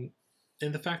 and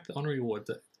the fact that honorary award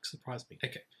that surprised me.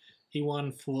 Okay, he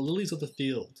won for Lilies of the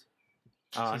Field.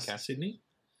 Oh, This is okay. Sydney.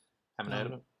 Haven't heard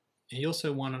of it. He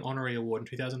also won an honorary award in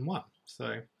 2001. So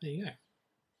there you go.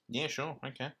 Yeah, sure.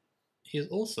 Okay. He is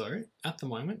also, at the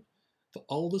moment, the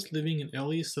oldest living and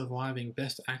earliest surviving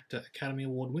Best Actor Academy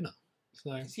Award winner.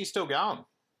 So Is he still going?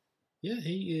 yeah,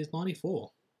 he is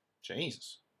 94.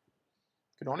 Jesus.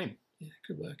 Good on him. Yeah,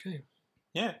 good work, eh?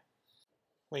 Yeah.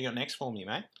 What you got next for me,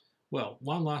 mate? Well,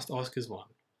 one last Oscars one.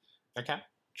 Okay.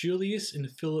 Julius and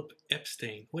Philip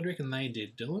Epstein. What do you reckon they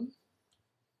did, Dylan?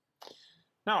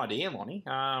 No idea, Lonnie.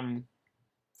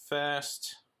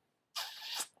 First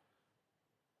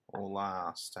or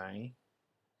last, eh?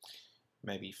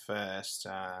 Maybe first,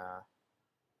 I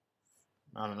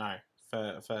don't know.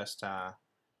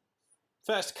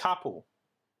 First couple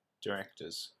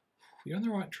directors. You're on the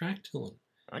right track, Dylan.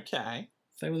 Okay.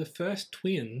 They were the first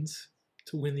twins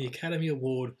to win the Academy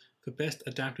Award for Best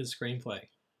Adapted Screenplay.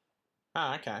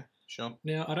 Oh, okay. Sure.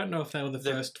 Now, I don't know if they were the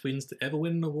first twins to ever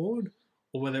win an award,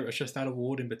 or whether it was just that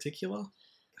award in particular.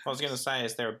 I was going to say,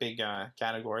 is there a big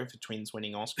category for twins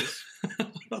winning Oscars?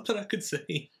 Not that I could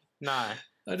see. No.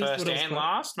 I just First thought it was and quite-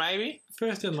 last, maybe?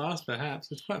 First and last,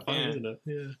 perhaps. It's quite funny, Yeah. isn't it?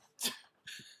 Yeah.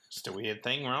 Just a weird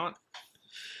thing, right?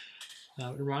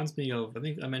 It reminds me of, I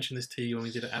think I mentioned this to you when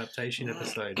we did an adaptation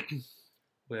episode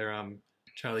where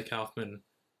Charlie Kaufman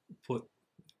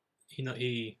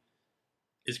he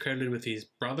is credited with his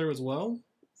brother as well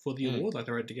for the award, like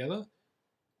they wrote together.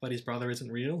 But his brother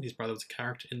isn't real. His brother was a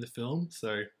character in the film.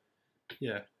 So,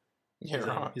 yeah. Yeah,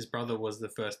 right. His brother was the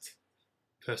first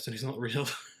person who's not real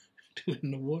to win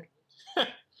an award.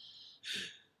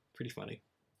 Pretty funny.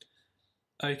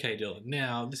 Okay, Dylan.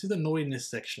 Now, this is the naughtiness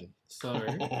section. So,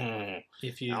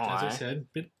 if you, as I said,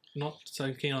 bit not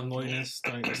so keen on naughtiness,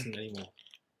 don't listen anymore.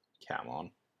 Come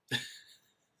on.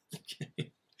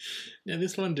 Okay. Now,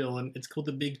 this one, Dylan, it's called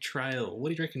The Big Trail. What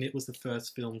do you reckon it was the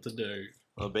first film to do?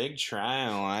 The Big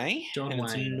Trail, eh? John And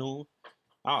it's Wayne.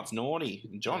 it's naughty.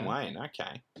 John Yeah. Wayne,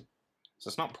 okay. So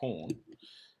it's not porn.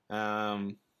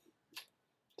 The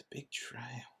Big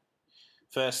Trail.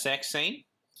 First sex scene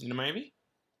in the movie?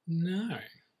 No.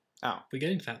 Oh. We're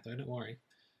getting to that, though. Don't worry.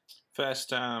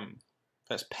 First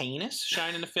penis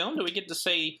shown in the film? Do we get to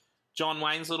see John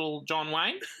Wayne's little John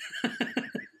Wayne?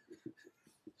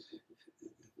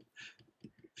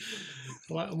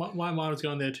 My mind was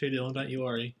going there too, Dylan. Don't you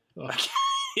worry. Oh.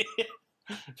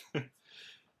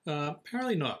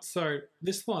 Apparently not. So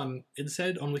this one, it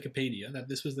said on Wikipedia that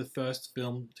this was the first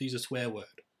film to use a swear word.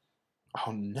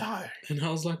 Oh, no. And I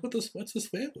was like, what's the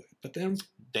swear word? But then,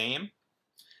 Damn.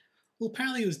 well,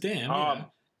 apparently it was damn. Oh. Yeah.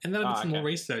 And then I did some more okay.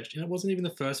 research, and it wasn't even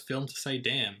the first film to say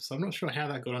damn. So I'm not sure how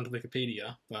that got onto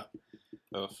Wikipedia, but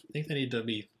Ugh. I think they need to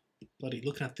be bloody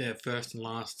looking at their first and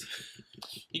last.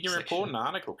 You can section. report an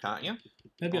article, can't you?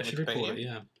 Maybe I On should report Wikipedia. it,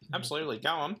 yeah. Absolutely. Go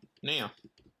on. Now.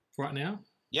 Right now?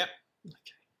 Yep. Okay.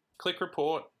 Click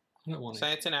report. I don't want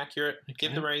Say it. it's inaccurate. Give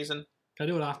Okay. the reason. Can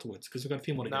I do it afterwards? Because we've got a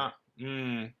few more to go.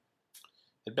 No.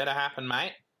 It better happen,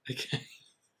 mate. Okay.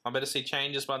 I better see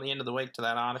changes by the end of the week to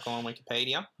that article on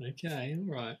Wikipedia. Okay,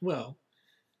 all right. Well,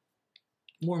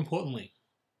 more importantly,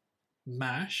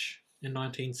 MASH in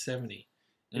 1970.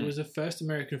 It was the first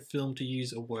American film to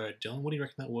use a word. Dylan, what do you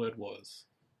reckon that word was?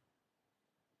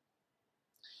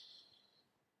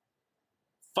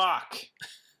 Fuck.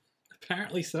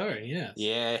 Apparently so, yes.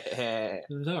 Yeah.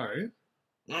 Though,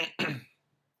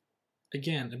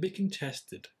 again, a bit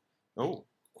contested. Oh.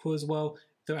 Because, well,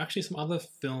 there are actually some other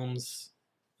films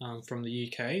from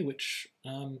the UK which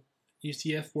used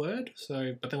the F word,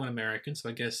 but they weren't American, so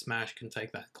I guess Smash can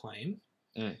take that claim.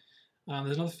 Mm.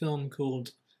 There's another film called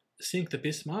Sink the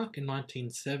Bismarck in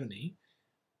 1970,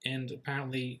 and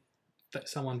apparently that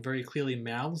someone very clearly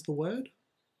mouths the word,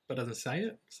 but doesn't say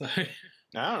it. So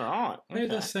All right. maybe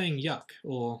Okay. they're saying yuck,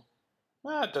 or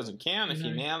Well, it doesn't count if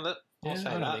you No. mouth it. I'll say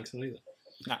I don't that. think so either.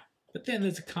 No. But then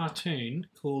there's a cartoon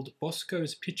called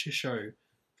Bosco's Picture Show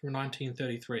from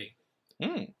 1933.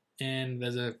 Mm. And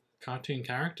there's a cartoon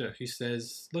character who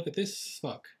says, "Look at this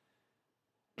fuck."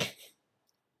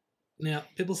 Now,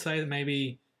 people say that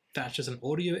maybe that's just an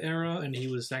audio error and he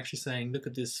was actually saying, "Look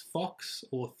at this fox"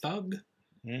 or "thug."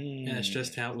 Mm. And it's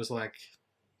just how it was like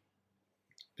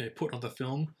put on the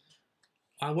film.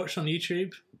 I watched on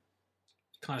YouTube.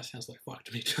 Kind of sounds like fuck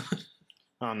to me, John.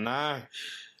 Oh, no.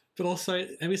 But also,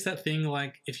 maybe it's that thing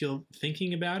like if you're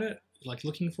thinking about it, like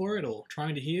looking for it or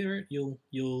trying to hear it, you'll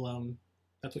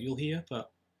that's what you'll hear.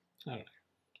 But I don't know.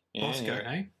 Yeah, Bosco, yeah.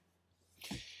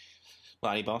 hey?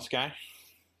 Bloody Bosco.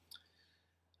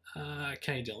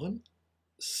 Okay, Dylan.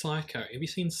 Psycho. Have you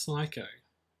seen Psycho?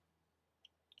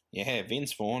 Yeah,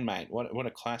 Vince Vaughn, mate. What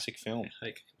a classic film.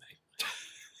 Okay,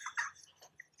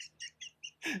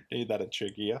 Need that a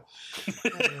trickier.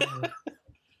 mate.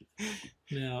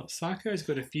 Now, Psycho's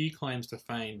got a few claims to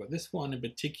fame, but this one in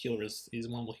particular is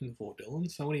one I'm looking for, Dylan.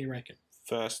 So what do you reckon?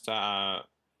 First,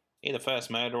 either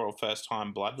first murder or first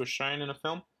time blood was shown in a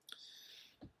film.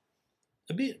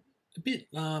 A bit,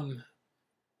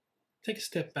 take a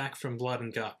step back from blood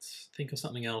and guts. Think of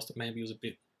something else that maybe was a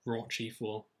bit raunchy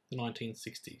for the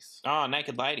 1960s. Oh,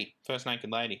 Naked Lady. First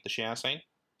Naked Lady. The shower scene.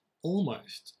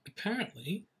 Almost.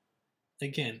 Apparently,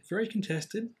 again, very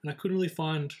contested, and I couldn't really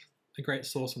find a great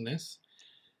source on this.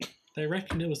 They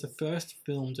reckon it was the first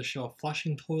film to show a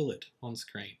flushing toilet on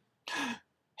screen.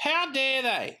 How dare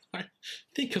they?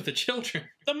 Think of the children.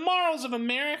 The morals of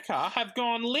America have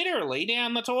gone literally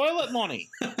down the toilet, Lonnie.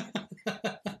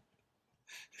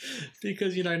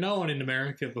 Because, no one in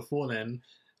America before then...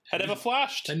 Had ever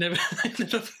flushed. They never... How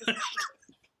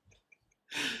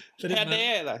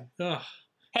dare they? Oh,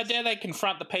 How dare they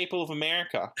confront the people of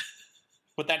America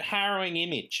with that harrowing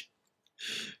image?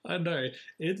 I know.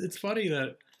 It's funny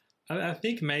that I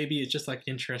think maybe it's just like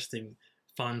interesting,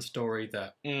 fun story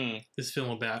that this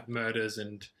film about murders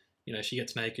and, you know, she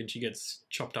gets naked, she gets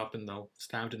chopped up and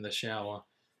stabbed in the shower.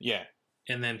 Yeah.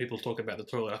 And then people talk about the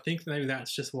toilet. I think maybe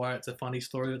that's just why it's a funny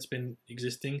story that's been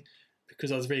existing.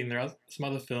 Because I was reading there are some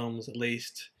other films, at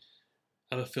least,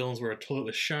 other films where a toilet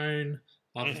was shown,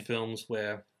 other films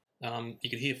where you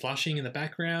could hear flushing in the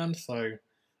background. So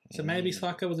maybe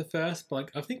Psycho was the first, but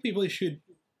like, I think we really should.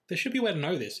 There should be a way to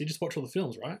know this. You just watch all the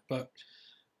films, right? But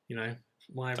you know,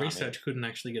 my research couldn't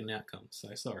actually get an outcome.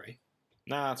 So sorry.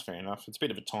 No, that's fair enough. It's a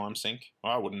bit of a time sink.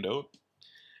 I wouldn't do it.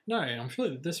 No, I'm sure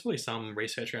there's probably some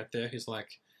researcher out there who's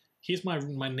like, here's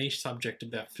my niche subject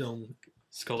about film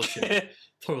scholarship: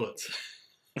 toilets.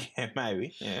 Yeah,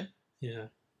 maybe. Yeah. Yeah.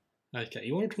 Okay,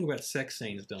 you want to talk about sex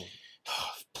scenes, Dylan?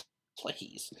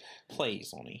 Please,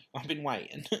 Lonnie. I've been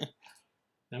waiting.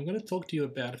 Now I'm going to talk to you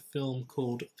about a film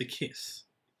called The Kiss.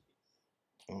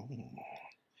 Oh,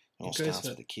 all starts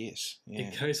with The Kiss. Yeah.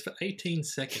 It goes for 18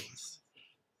 seconds.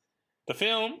 The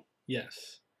film?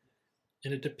 Yes.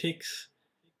 And it depicts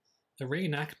a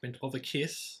reenactment of a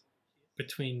kiss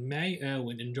between May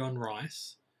Irwin and John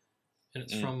Rice. And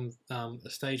it's from a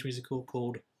stage musical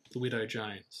called The Widow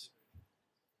Jones.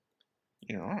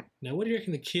 You're right. Now, what do you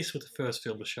reckon the kiss was the first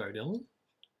film to show, Dylan?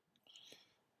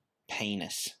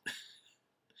 Penis.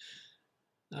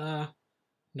 No.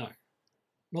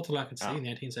 Not that I could see in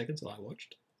the 18 seconds that I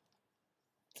watched.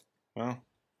 Well,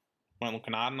 weren't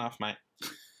looking hard enough, mate.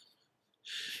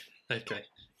 Okay.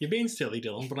 You're being silly,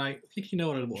 Dylan, but I think you know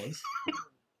what it was.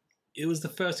 It was the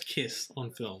first kiss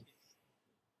on film.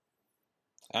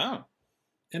 Oh.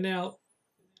 And now,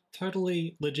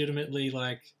 totally legitimately,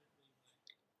 like,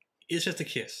 it's just a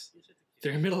kiss.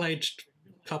 They're a middle-aged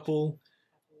couple.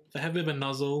 They have a bit of a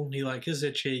nuzzle. He, like, kisses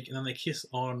her cheek, and then they kiss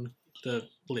on the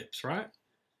lips, right?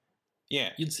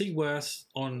 Yeah. You'd see worse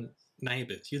on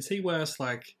Neighbours. You'd see worse,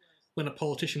 like, when a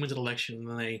politician wins an election and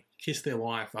then they kiss their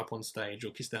wife up on stage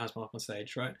or kiss their husband up on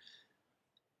stage, right?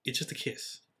 It's just a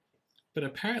kiss. But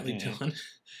apparently, Dylan,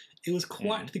 it was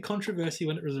quite the controversy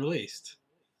when it was released.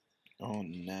 Oh,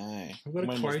 no. I've got a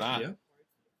When quote was that? here.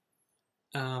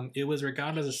 It was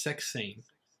regarded as a sex scene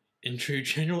and drew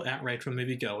general outrage from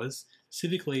moviegoers,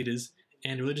 civic leaders,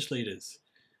 and religious leaders.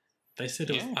 They said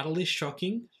it was utterly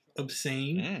shocking,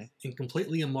 obscene, and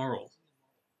completely immoral.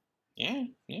 Yeah.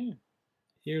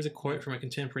 Here is a quote from a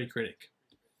contemporary critic.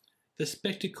 The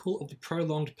spectacle of the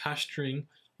prolonged pasturing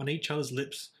on each other's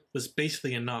lips was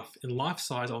beastly enough in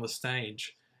life-size on the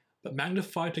stage, but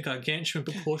magnified to gargantuan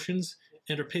proportions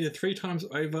and repeated 3 times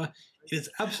over, it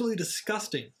is absolutely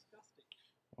disgusting.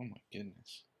 Oh, my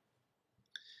goodness.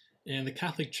 And the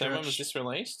Catholic Church... So when was this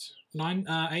released?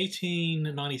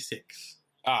 1896.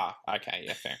 Ah, okay.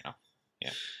 Yeah, fair enough.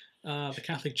 Yeah. The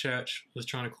Catholic Church was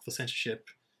trying to call for censorship,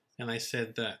 and they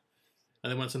said that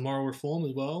they wanted some moral reform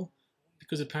as well,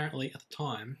 because apparently at the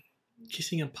time,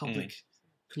 kissing in public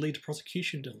could lead to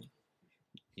prosecution, Dylan.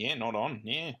 Yeah, not on.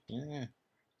 Yeah.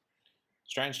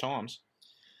 Strange times.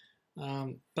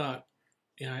 But,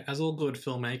 you know, as all good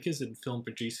filmmakers and film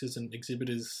producers and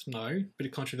exhibitors know, a bit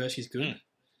of controversy is good.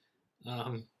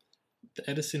 The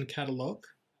Edison catalogue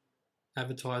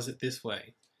advertised it this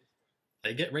way.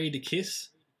 They get ready to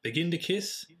kiss, begin to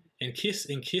kiss, and kiss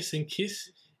and kiss and kiss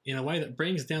in a way that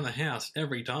brings down the house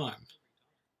every time.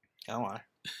 Hello.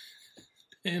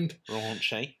 And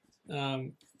raunchy.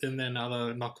 And then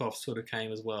other knockoffs sort of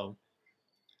came as well.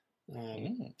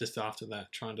 Just after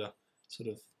that, trying to sort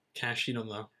of cash in on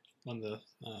the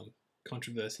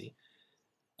controversy.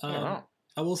 I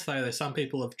will say that some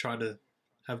people have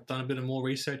done a bit of more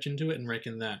research into it and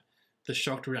reckon that the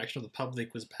shocked reaction of the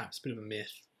public was perhaps a bit of a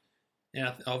myth.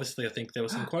 And obviously, I think there were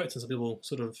some quotes and some people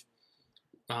sort of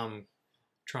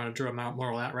trying to draw a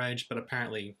moral outrage, but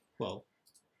apparently, well,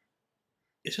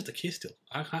 it's just a kiss still.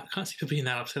 I can't see people being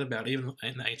that upset about it, even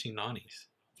in the 1890s.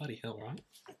 Bloody hell, right?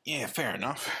 Yeah, fair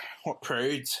enough. What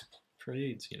prudes?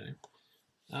 Prudes, you know.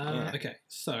 Okay,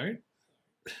 so,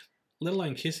 let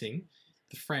alone kissing,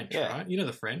 the French, right? You know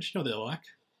the French, you know what they're like.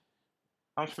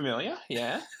 I'm familiar,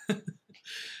 yeah.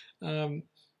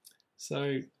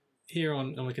 So, here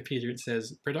on Wikipedia it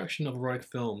says, production of erotic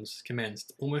films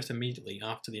commenced almost immediately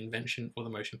after the invention of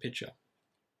the motion picture.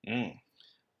 But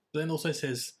then also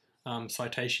says,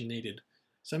 citation needed.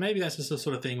 So maybe that's just the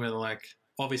sort of thing where, like,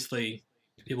 obviously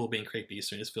people are being creepy as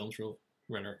soon as films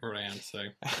run around, so...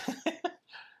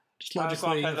 Just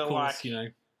logically, of course, you know.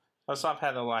 I just love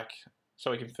how they're like,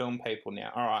 so we can film people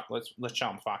now. All right, let's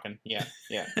jump fucking. Yeah,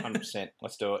 100%.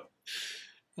 Let's do it.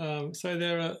 So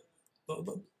there are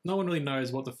no one really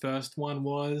knows what the first one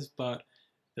was, but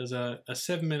there's a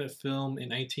 7-minute film in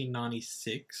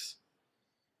 1896.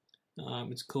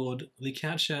 It's called Les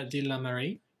Quatre de la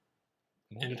Marie,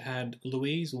 and it had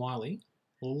Louise Wiley,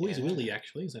 or Louise Willy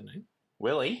actually is her name.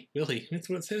 Willie? Willy, that's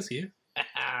what it says here.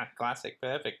 Classic,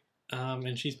 perfect.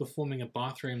 And she's performing a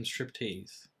bathroom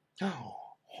striptease. Oh.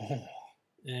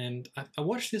 And I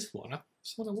watched this one.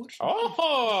 That's what I watched.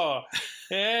 Oh,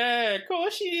 yeah, of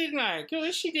course you did, mate. Of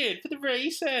course you did. For the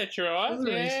research, right? For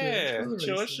the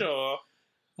research. Sure.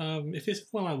 If this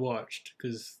one I watched,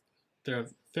 because there are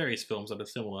various films that are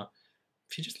similar,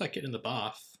 she just like getting in the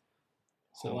bath.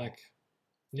 So like,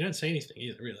 you don't see anything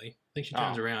either, really. I think she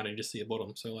turns around and you just see a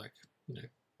bottom. So like, you know.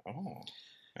 Oh,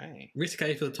 hey.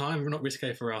 Risque for the time, not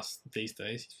risque for us these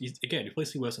days. Again, you probably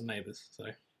see worse than Neighbours.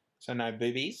 So no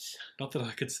boobies? Not that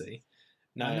I could see.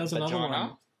 No and there was vagina? another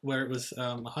one where it was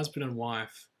a husband and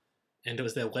wife, and it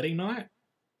was their wedding night,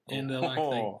 and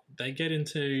they get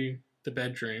into the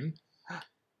bedroom,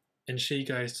 and she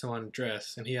goes to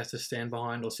undress, and he has to stand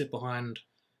behind or sit behind,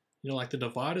 like the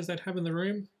dividers they'd have in the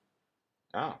room.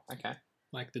 Oh, okay.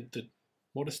 Like the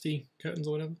modesty curtains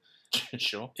or whatever.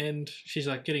 Sure. And she's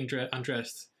like getting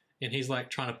undressed, and he's like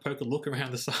trying to poke a look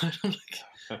around the side. I'm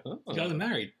like, you guys are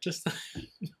married. Just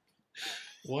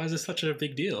why is this such a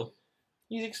big deal?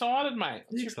 He's excited, mate.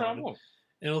 What's your problem?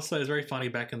 And also, it's very funny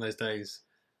back in those days.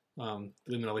 Women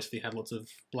obviously had lots of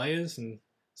layers, and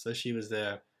so she was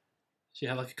there. She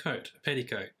had like a coat, a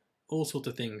petticoat, all sorts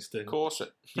of things. Corset.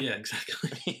 Yeah,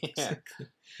 exactly. Yeah.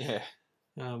 Yeah.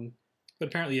 But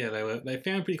apparently, they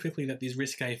found pretty quickly that these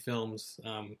risque films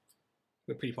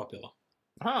were pretty popular.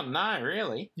 Oh no,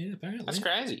 really? Yeah, apparently. That's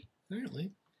crazy.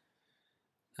 Apparently.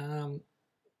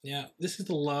 Yeah, this is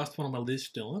the last one on my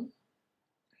list, Dylan.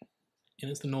 And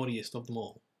it's the naughtiest of them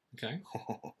all. Okay?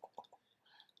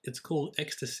 It's called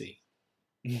Ecstasy.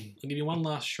 I'll give you one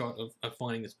last shot of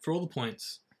finding this. For all the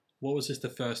points, what was this the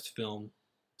first film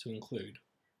to include?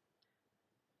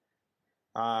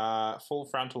 Full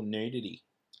frontal nudity.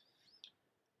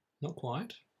 Not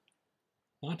quite.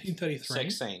 1933.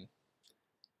 Sex scene.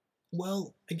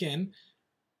 Well, again,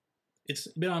 it's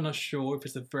a bit unsure if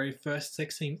it's the very first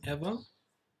sex scene ever.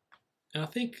 And I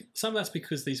think some of that's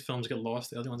because these films get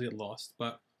lost, the other ones get lost,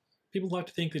 but people like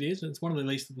to think it is. It's one of the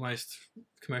most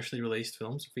commercially released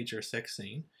films to feature a sex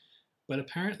scene. But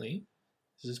apparently,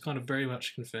 this is kind of very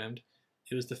much confirmed,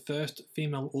 it was the first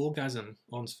female orgasm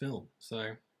on film.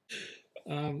 So,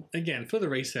 again, for the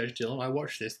research, Dylan, I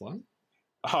watched this one.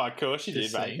 Oh, of course you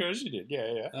did, mate. Of course you did.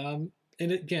 Yeah, yeah.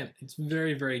 And again, it's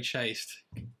very, very chaste,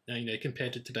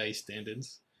 compared to today's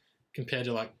standards, compared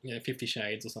to 50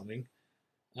 Shades or something.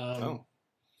 Or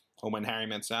When Harry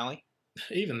Met Sally.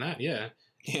 Even that, yeah.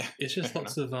 Yeah. It's just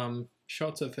lots of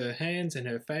shots of her hands and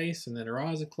her face, and then her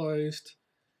eyes are closed.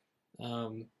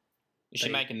 Is she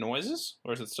making noises,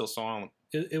 or is it still silent?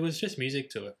 It was just music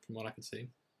to it, from what I could see.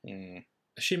 Mm.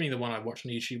 Assuming the one I watched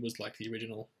on YouTube was like the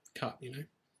original cut,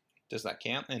 Does that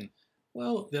count then?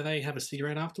 Well, they have a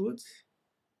cigarette afterwards.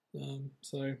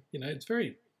 So,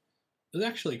 it was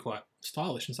actually quite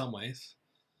stylish in some ways.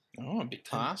 Oh, a bit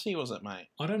classy, was it, mate?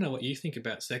 I don't know what you think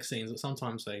about sex scenes, but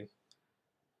sometimes I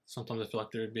feel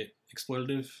like they're a bit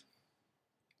exploitative.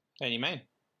 How do you mean?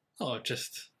 Oh, I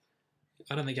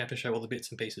don't think you have to show all the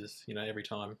bits and pieces, every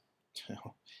time.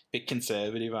 Bit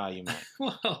conservative, are you, mate?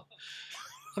 Well,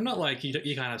 I'm not like you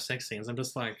can't have sex scenes. I'm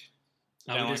just like...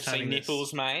 You don't like seeing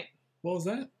nipples, mate? What was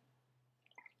that?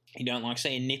 You don't like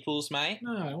seeing nipples, mate?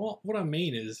 No, what I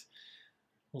mean is...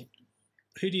 Well,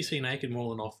 who do you see naked more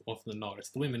than often than not? It's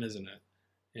the women, isn't it?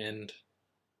 And...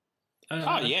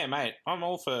 yeah, mate. I'm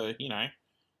all for,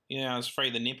 it's free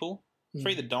the nipple.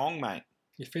 Free the dong, mate.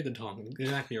 Yeah, free the dong.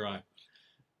 Exactly right.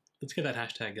 Let's get that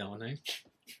hashtag going, eh?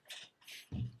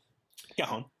 Go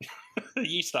on.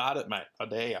 You start it, mate. I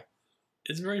dare you.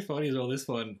 It's very funny as well, this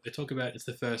one. They talk about it's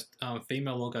the first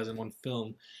female orgasm on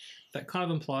film. That kind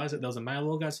of implies that there was a male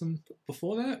orgasm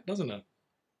before that, doesn't it?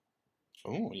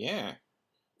 Oh, yeah.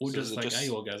 Or so just a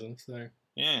orgasm, so...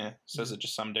 Yeah. So is it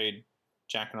just some dude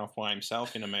jacking off by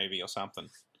himself in a movie or something?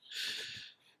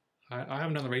 I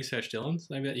haven't done the research, Dylan. So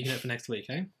maybe that you can do it for next week,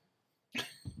 eh?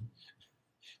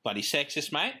 Bloody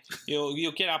sexist, mate.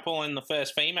 You'll get up all in the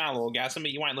first female orgasm,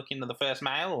 but you won't look into the first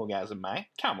male orgasm, mate.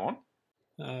 Come on.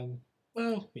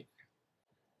 Well,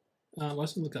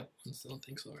 let's look up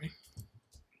something, sorry.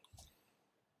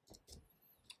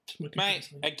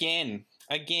 Mate, again.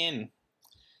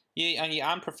 Your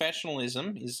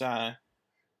unprofessionalism is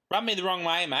rubbed me the wrong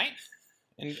way, mate.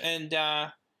 And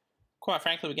quite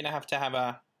frankly, we're going to have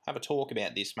a talk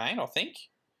about this, mate, I think.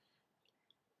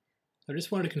 I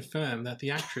just wanted to confirm that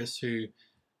the actress who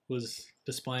was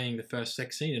displaying the first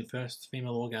sex scene and first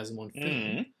female orgasm on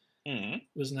film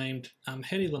was named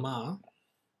Hedy Lamarr.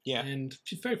 Yeah. And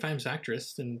she's a very famous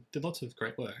actress and did lots of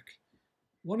great work.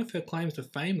 One of her claims to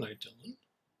fame, though, Dylan,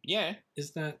 Yeah.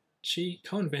 is that she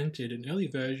co-invented an early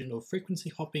version of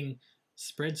frequency hopping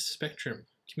spread spectrum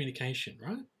communication,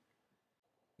 right?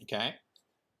 Okay.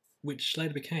 Which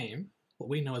later became what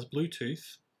we know as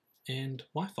Bluetooth and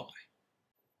Wi-Fi.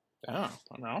 Oh,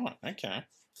 right. Okay.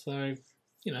 So,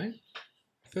 you know,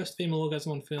 first female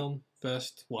orgasm on film,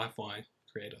 first Wi-Fi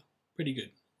creator. Pretty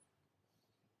good.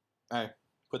 Hey,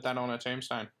 put that on a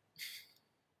tombstone.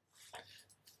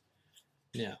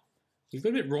 Now, we've got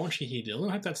a bit raunchy here, Dylan.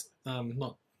 I hope that's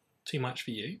not too much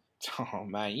for you. Oh,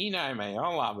 mate, you know me.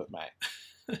 I love it,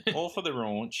 mate. All for the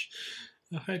raunch.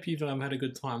 I hope you've had a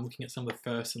good time looking at some of the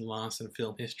first and last in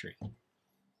film history.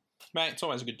 Mate, it's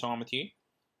always a good time with you.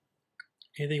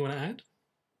 Anything you want to add?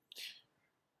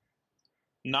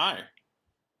 No.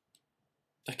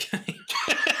 Okay.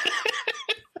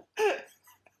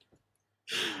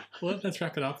 Well, let's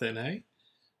wrap it up then, eh?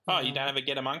 Oh, you don't ever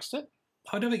get amongst it?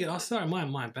 I never get... Oh, sorry,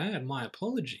 my bad. My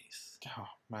apologies. Oh,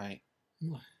 mate.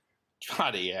 My-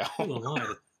 Bloody hell. Who am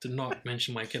I to not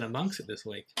mention my get amongst it this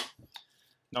week?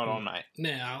 Not on, mate.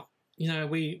 Now,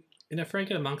 we... for a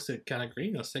get amongst it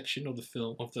category or section of the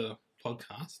film, of the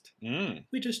podcast,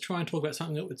 we just try and talk about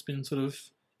something that's been sort of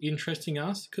interesting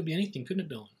us. Could be anything, couldn't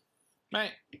it, Dylan?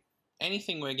 Mate,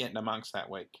 anything we're getting amongst that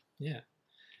week. Yeah.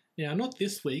 Now, not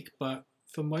this week, but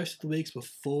for most of the weeks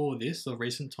before this, or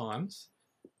recent times,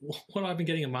 what I've been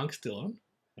getting amongst, Dylan,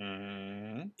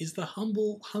 is the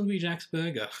humble Hungry Jack's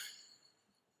burger.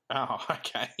 Oh,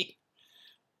 okay.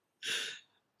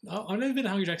 I've never been a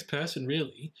Hungry Jack's person,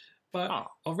 really, but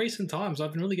of recent times,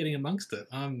 I've been really getting amongst it.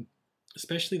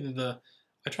 Especially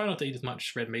I try not to eat as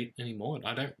much red meat anymore.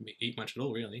 I don't eat much at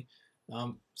all, really.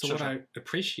 What I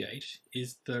appreciate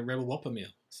is the Rebel Whopper meal.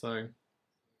 So,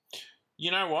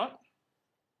 you know what?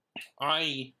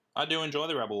 I do enjoy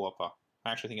the Rebel Whopper.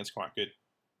 I actually think it's quite good.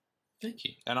 Thank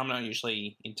you. And I'm not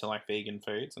usually into like vegan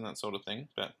foods and that sort of thing,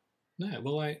 but no,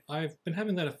 well, I've been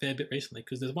having that a fair bit recently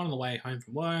because there's one on the way home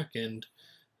from work, and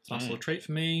it's a nice little treat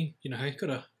for me. You know, you've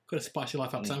got to spice your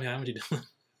life up somehow, haven't you, Dylan?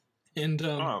 And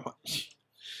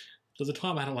there's a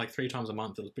time I had it like 3 times a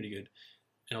month. It was pretty good,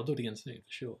 and I'll do it again soon for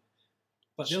sure.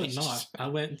 But the other night, I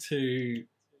went to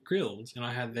Grilled, and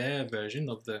I had their version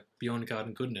of the Beyond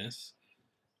Garden Goodness,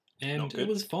 and it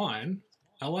was fine.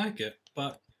 I like it,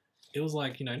 but it was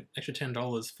like, extra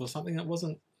 $10 for something that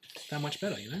wasn't that much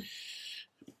better,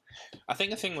 I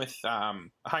think the thing with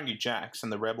Hungry Jack's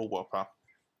and the Rebel Whopper,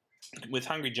 with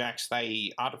Hungry Jack's,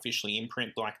 they artificially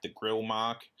imprint like the grill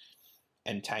mark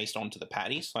and taste onto the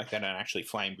patties. Like they don't actually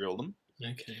flame grill them.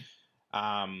 Okay.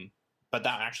 But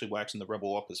that actually works in the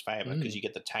Rebel Whopper's favour because you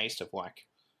get the taste of like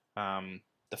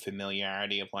the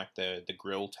familiarity of like the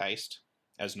grill taste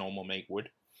as normal meat would.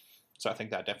 So I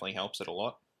think that definitely helps it a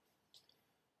lot.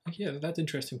 Yeah, that's an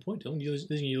interesting point, Dylan. You're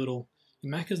using your little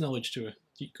Macca's knowledge to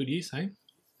good use, hey?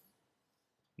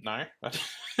 No.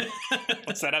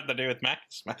 What's that have to do with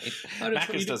Macca's, mate?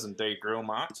 Macca's doesn't do grill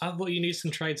marks. I thought you knew some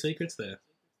trade secrets there.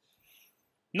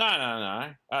 No.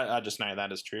 I just know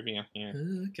that as trivia, yeah.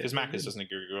 Because Macca's doesn't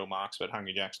do grill marks, but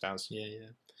Hungry Jack's does. Yeah.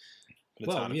 But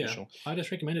it's artificial. Yeah, I just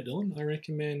recommend it, Dylan. I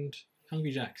recommend Hungry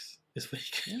Jack's this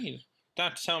week. Yeah, you don't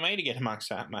have to tell me to get amongst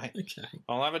that, mate. Okay.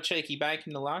 I'll have a cheeky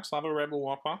bacon deluxe, love a Rebel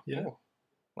Whopper. Yeah. Ooh,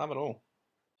 love it all.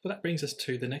 Well, that brings us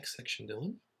to the next section,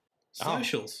 Dylan.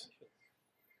 Socials.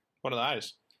 What are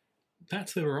those?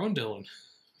 That's where we're on, Dylan.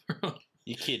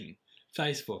 You're kidding.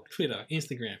 Facebook, Twitter,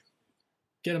 Instagram.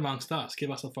 Get amongst us.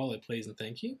 Give us a follow, please, and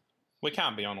thank you. We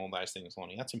can't be on all those things,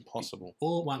 Lonnie. That's impossible.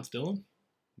 All at once, Dylan.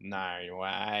 No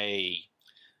way.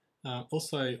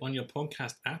 Also, on your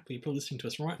podcast app, where you're probably listening to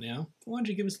us right now, why don't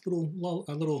you give us a little lull?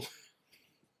 A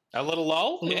little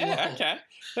lull? Yeah, okay.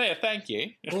 There, thank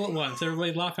you. All at once.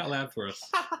 Everybody laugh out loud for us.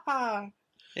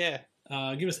 Yeah.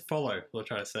 Give us a follow, we'll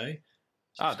try to say.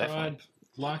 Subscribe, definitely.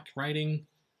 Like, rating.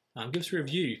 Give us a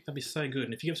review. That'd be so good.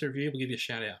 And if you give us a review, we'll give you a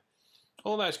shout out.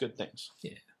 All those good things.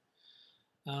 Yeah.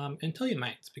 And tell your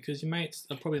mates, because your mates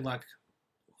are probably like,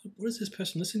 what does this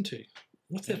person listen to?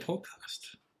 What's their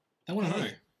podcast? They want to know.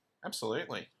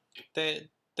 Absolutely. They're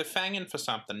fanging for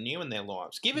something new in their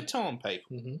lives. Give it to them,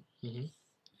 people.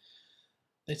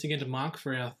 Thanks again to Mark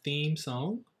for our theme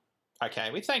song.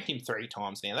 Okay, we thanked him 3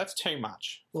 times now. That's too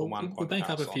much for one podcast. We'll bank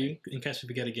up a few in case we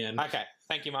forget again. Okay.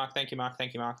 Thank you, Mark. Thank you, Mark.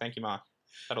 Thank you, Mark. Thank you, Mark.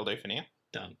 That'll do for now.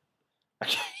 Done.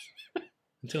 Okay.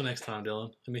 Until next time,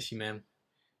 Dylan. I miss you, man.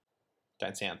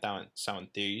 Don't sound so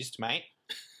enthused, mate.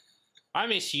 I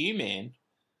miss you, man.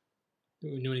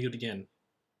 You want to do it again?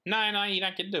 No, you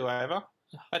don't get to do over.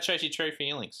 That shows your true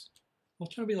feelings. I'm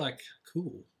trying to be like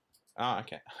cool. Oh,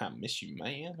 okay. I miss you,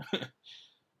 man.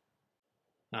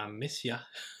 I miss ya.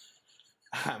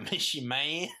 I miss you,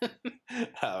 man.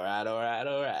 All right. Do I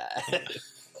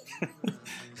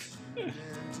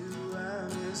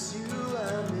miss you?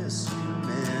 I miss you,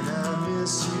 man. I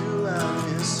miss you.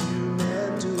 I miss you,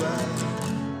 man. Do I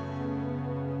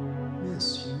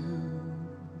miss you?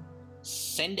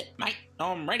 Send it, mate.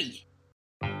 I'm ready.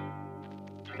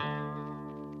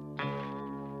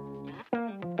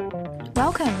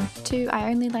 Welcome to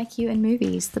I Only Like You in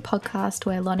Movies, the podcast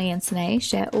where Lonnie and Sine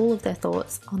share all of their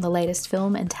thoughts on the latest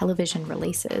film and television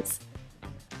releases.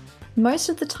 Most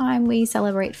of the time we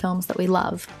celebrate films that we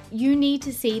love. You need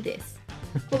to see this.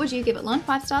 What would you give it, Lon?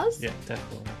 5 stars? Yeah,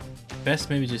 definitely. Best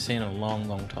movies you've seen in a long,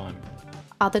 long time.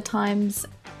 Other times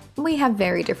we have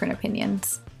very different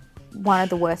opinions. One of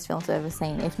the worst films I've ever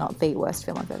seen, if not the worst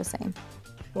film I've ever seen.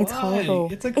 It's Why?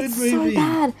 horrible. It's a good it's movie. So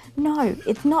bad. No,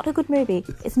 it's not a good movie.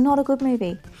 It's not a good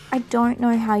movie. I don't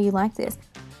know how you like this.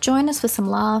 Join us for some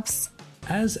laughs.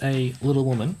 As a little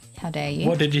woman, How dare you?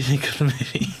 what did you think of the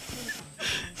movie?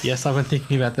 Yes, I've been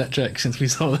thinking about that joke since we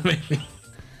saw the movie.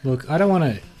 Look, I don't want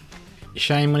to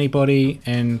shame anybody,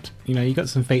 and you got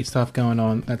some feet stuff going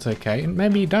on. That's okay, and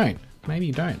maybe you don't. But maybe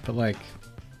you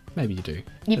do.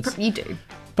 You do.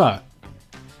 But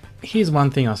here's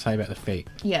one thing I'll say about the feet.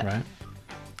 Yeah. Right.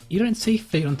 You don't see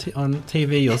feet on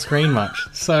TV or screen much,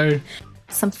 so.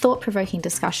 Some thought-provoking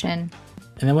discussion.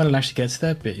 And then when it actually gets to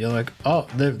that bit, you're like, oh,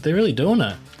 they're really doing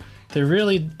it. They're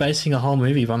really basing a whole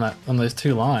movie on those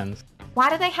 2 lines. Why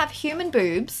do they have human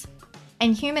boobs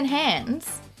and human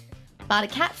hands, but a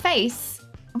cat face?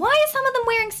 Why are some of them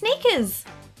wearing sneakers?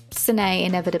 Sine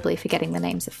inevitably forgetting the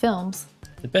names of films.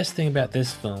 The best thing about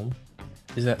this film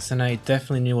is that Sine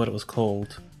definitely knew what it was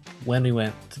called when we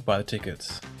went to buy the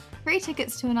tickets. Free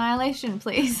tickets to Annihilation,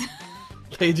 please.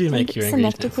 They do make you angry.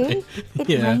 don't they? Synecdoche,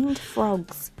 it rained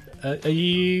frogs. Are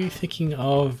you thinking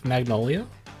of Magnolia?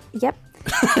 Yep.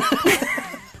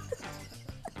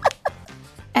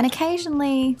 And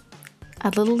occasionally, a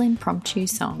little impromptu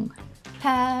song.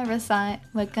 Parasite,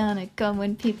 we're gonna go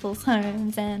in people's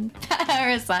homes, and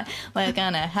parasite, we're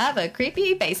gonna have a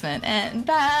creepy basement, and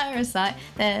parasite,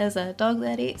 there's a dog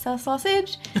that eats our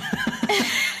sausage.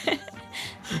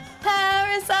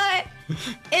 Parasite,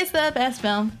 it's the best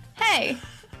film. Hey!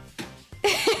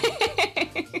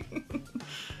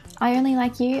 I Only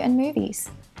Like You and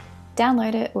Movies.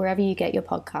 Download it wherever you get your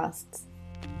podcasts.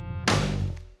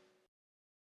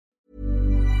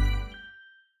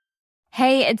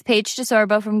 Hey, it's Paige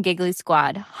DeSorbo from Giggly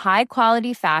Squad. High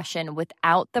quality fashion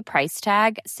without the price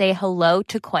tag. Say hello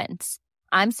to Quince.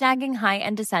 I'm snagging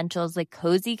high-end essentials like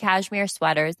cozy cashmere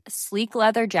sweaters, sleek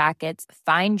leather jackets,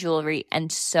 fine jewelry,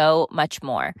 and so much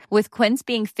more. With Quince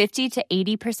being 50 to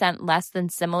 80% less than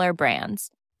similar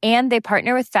brands. And they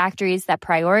partner with factories that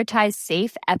prioritize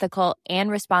safe, ethical, and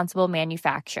responsible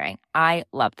manufacturing. I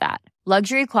love that.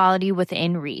 Luxury quality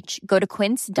within reach. Go to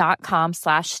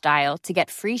quince.com/style to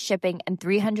get free shipping and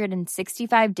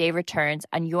 365-day returns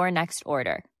on your next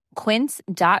order.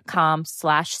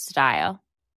 Quince.com/style.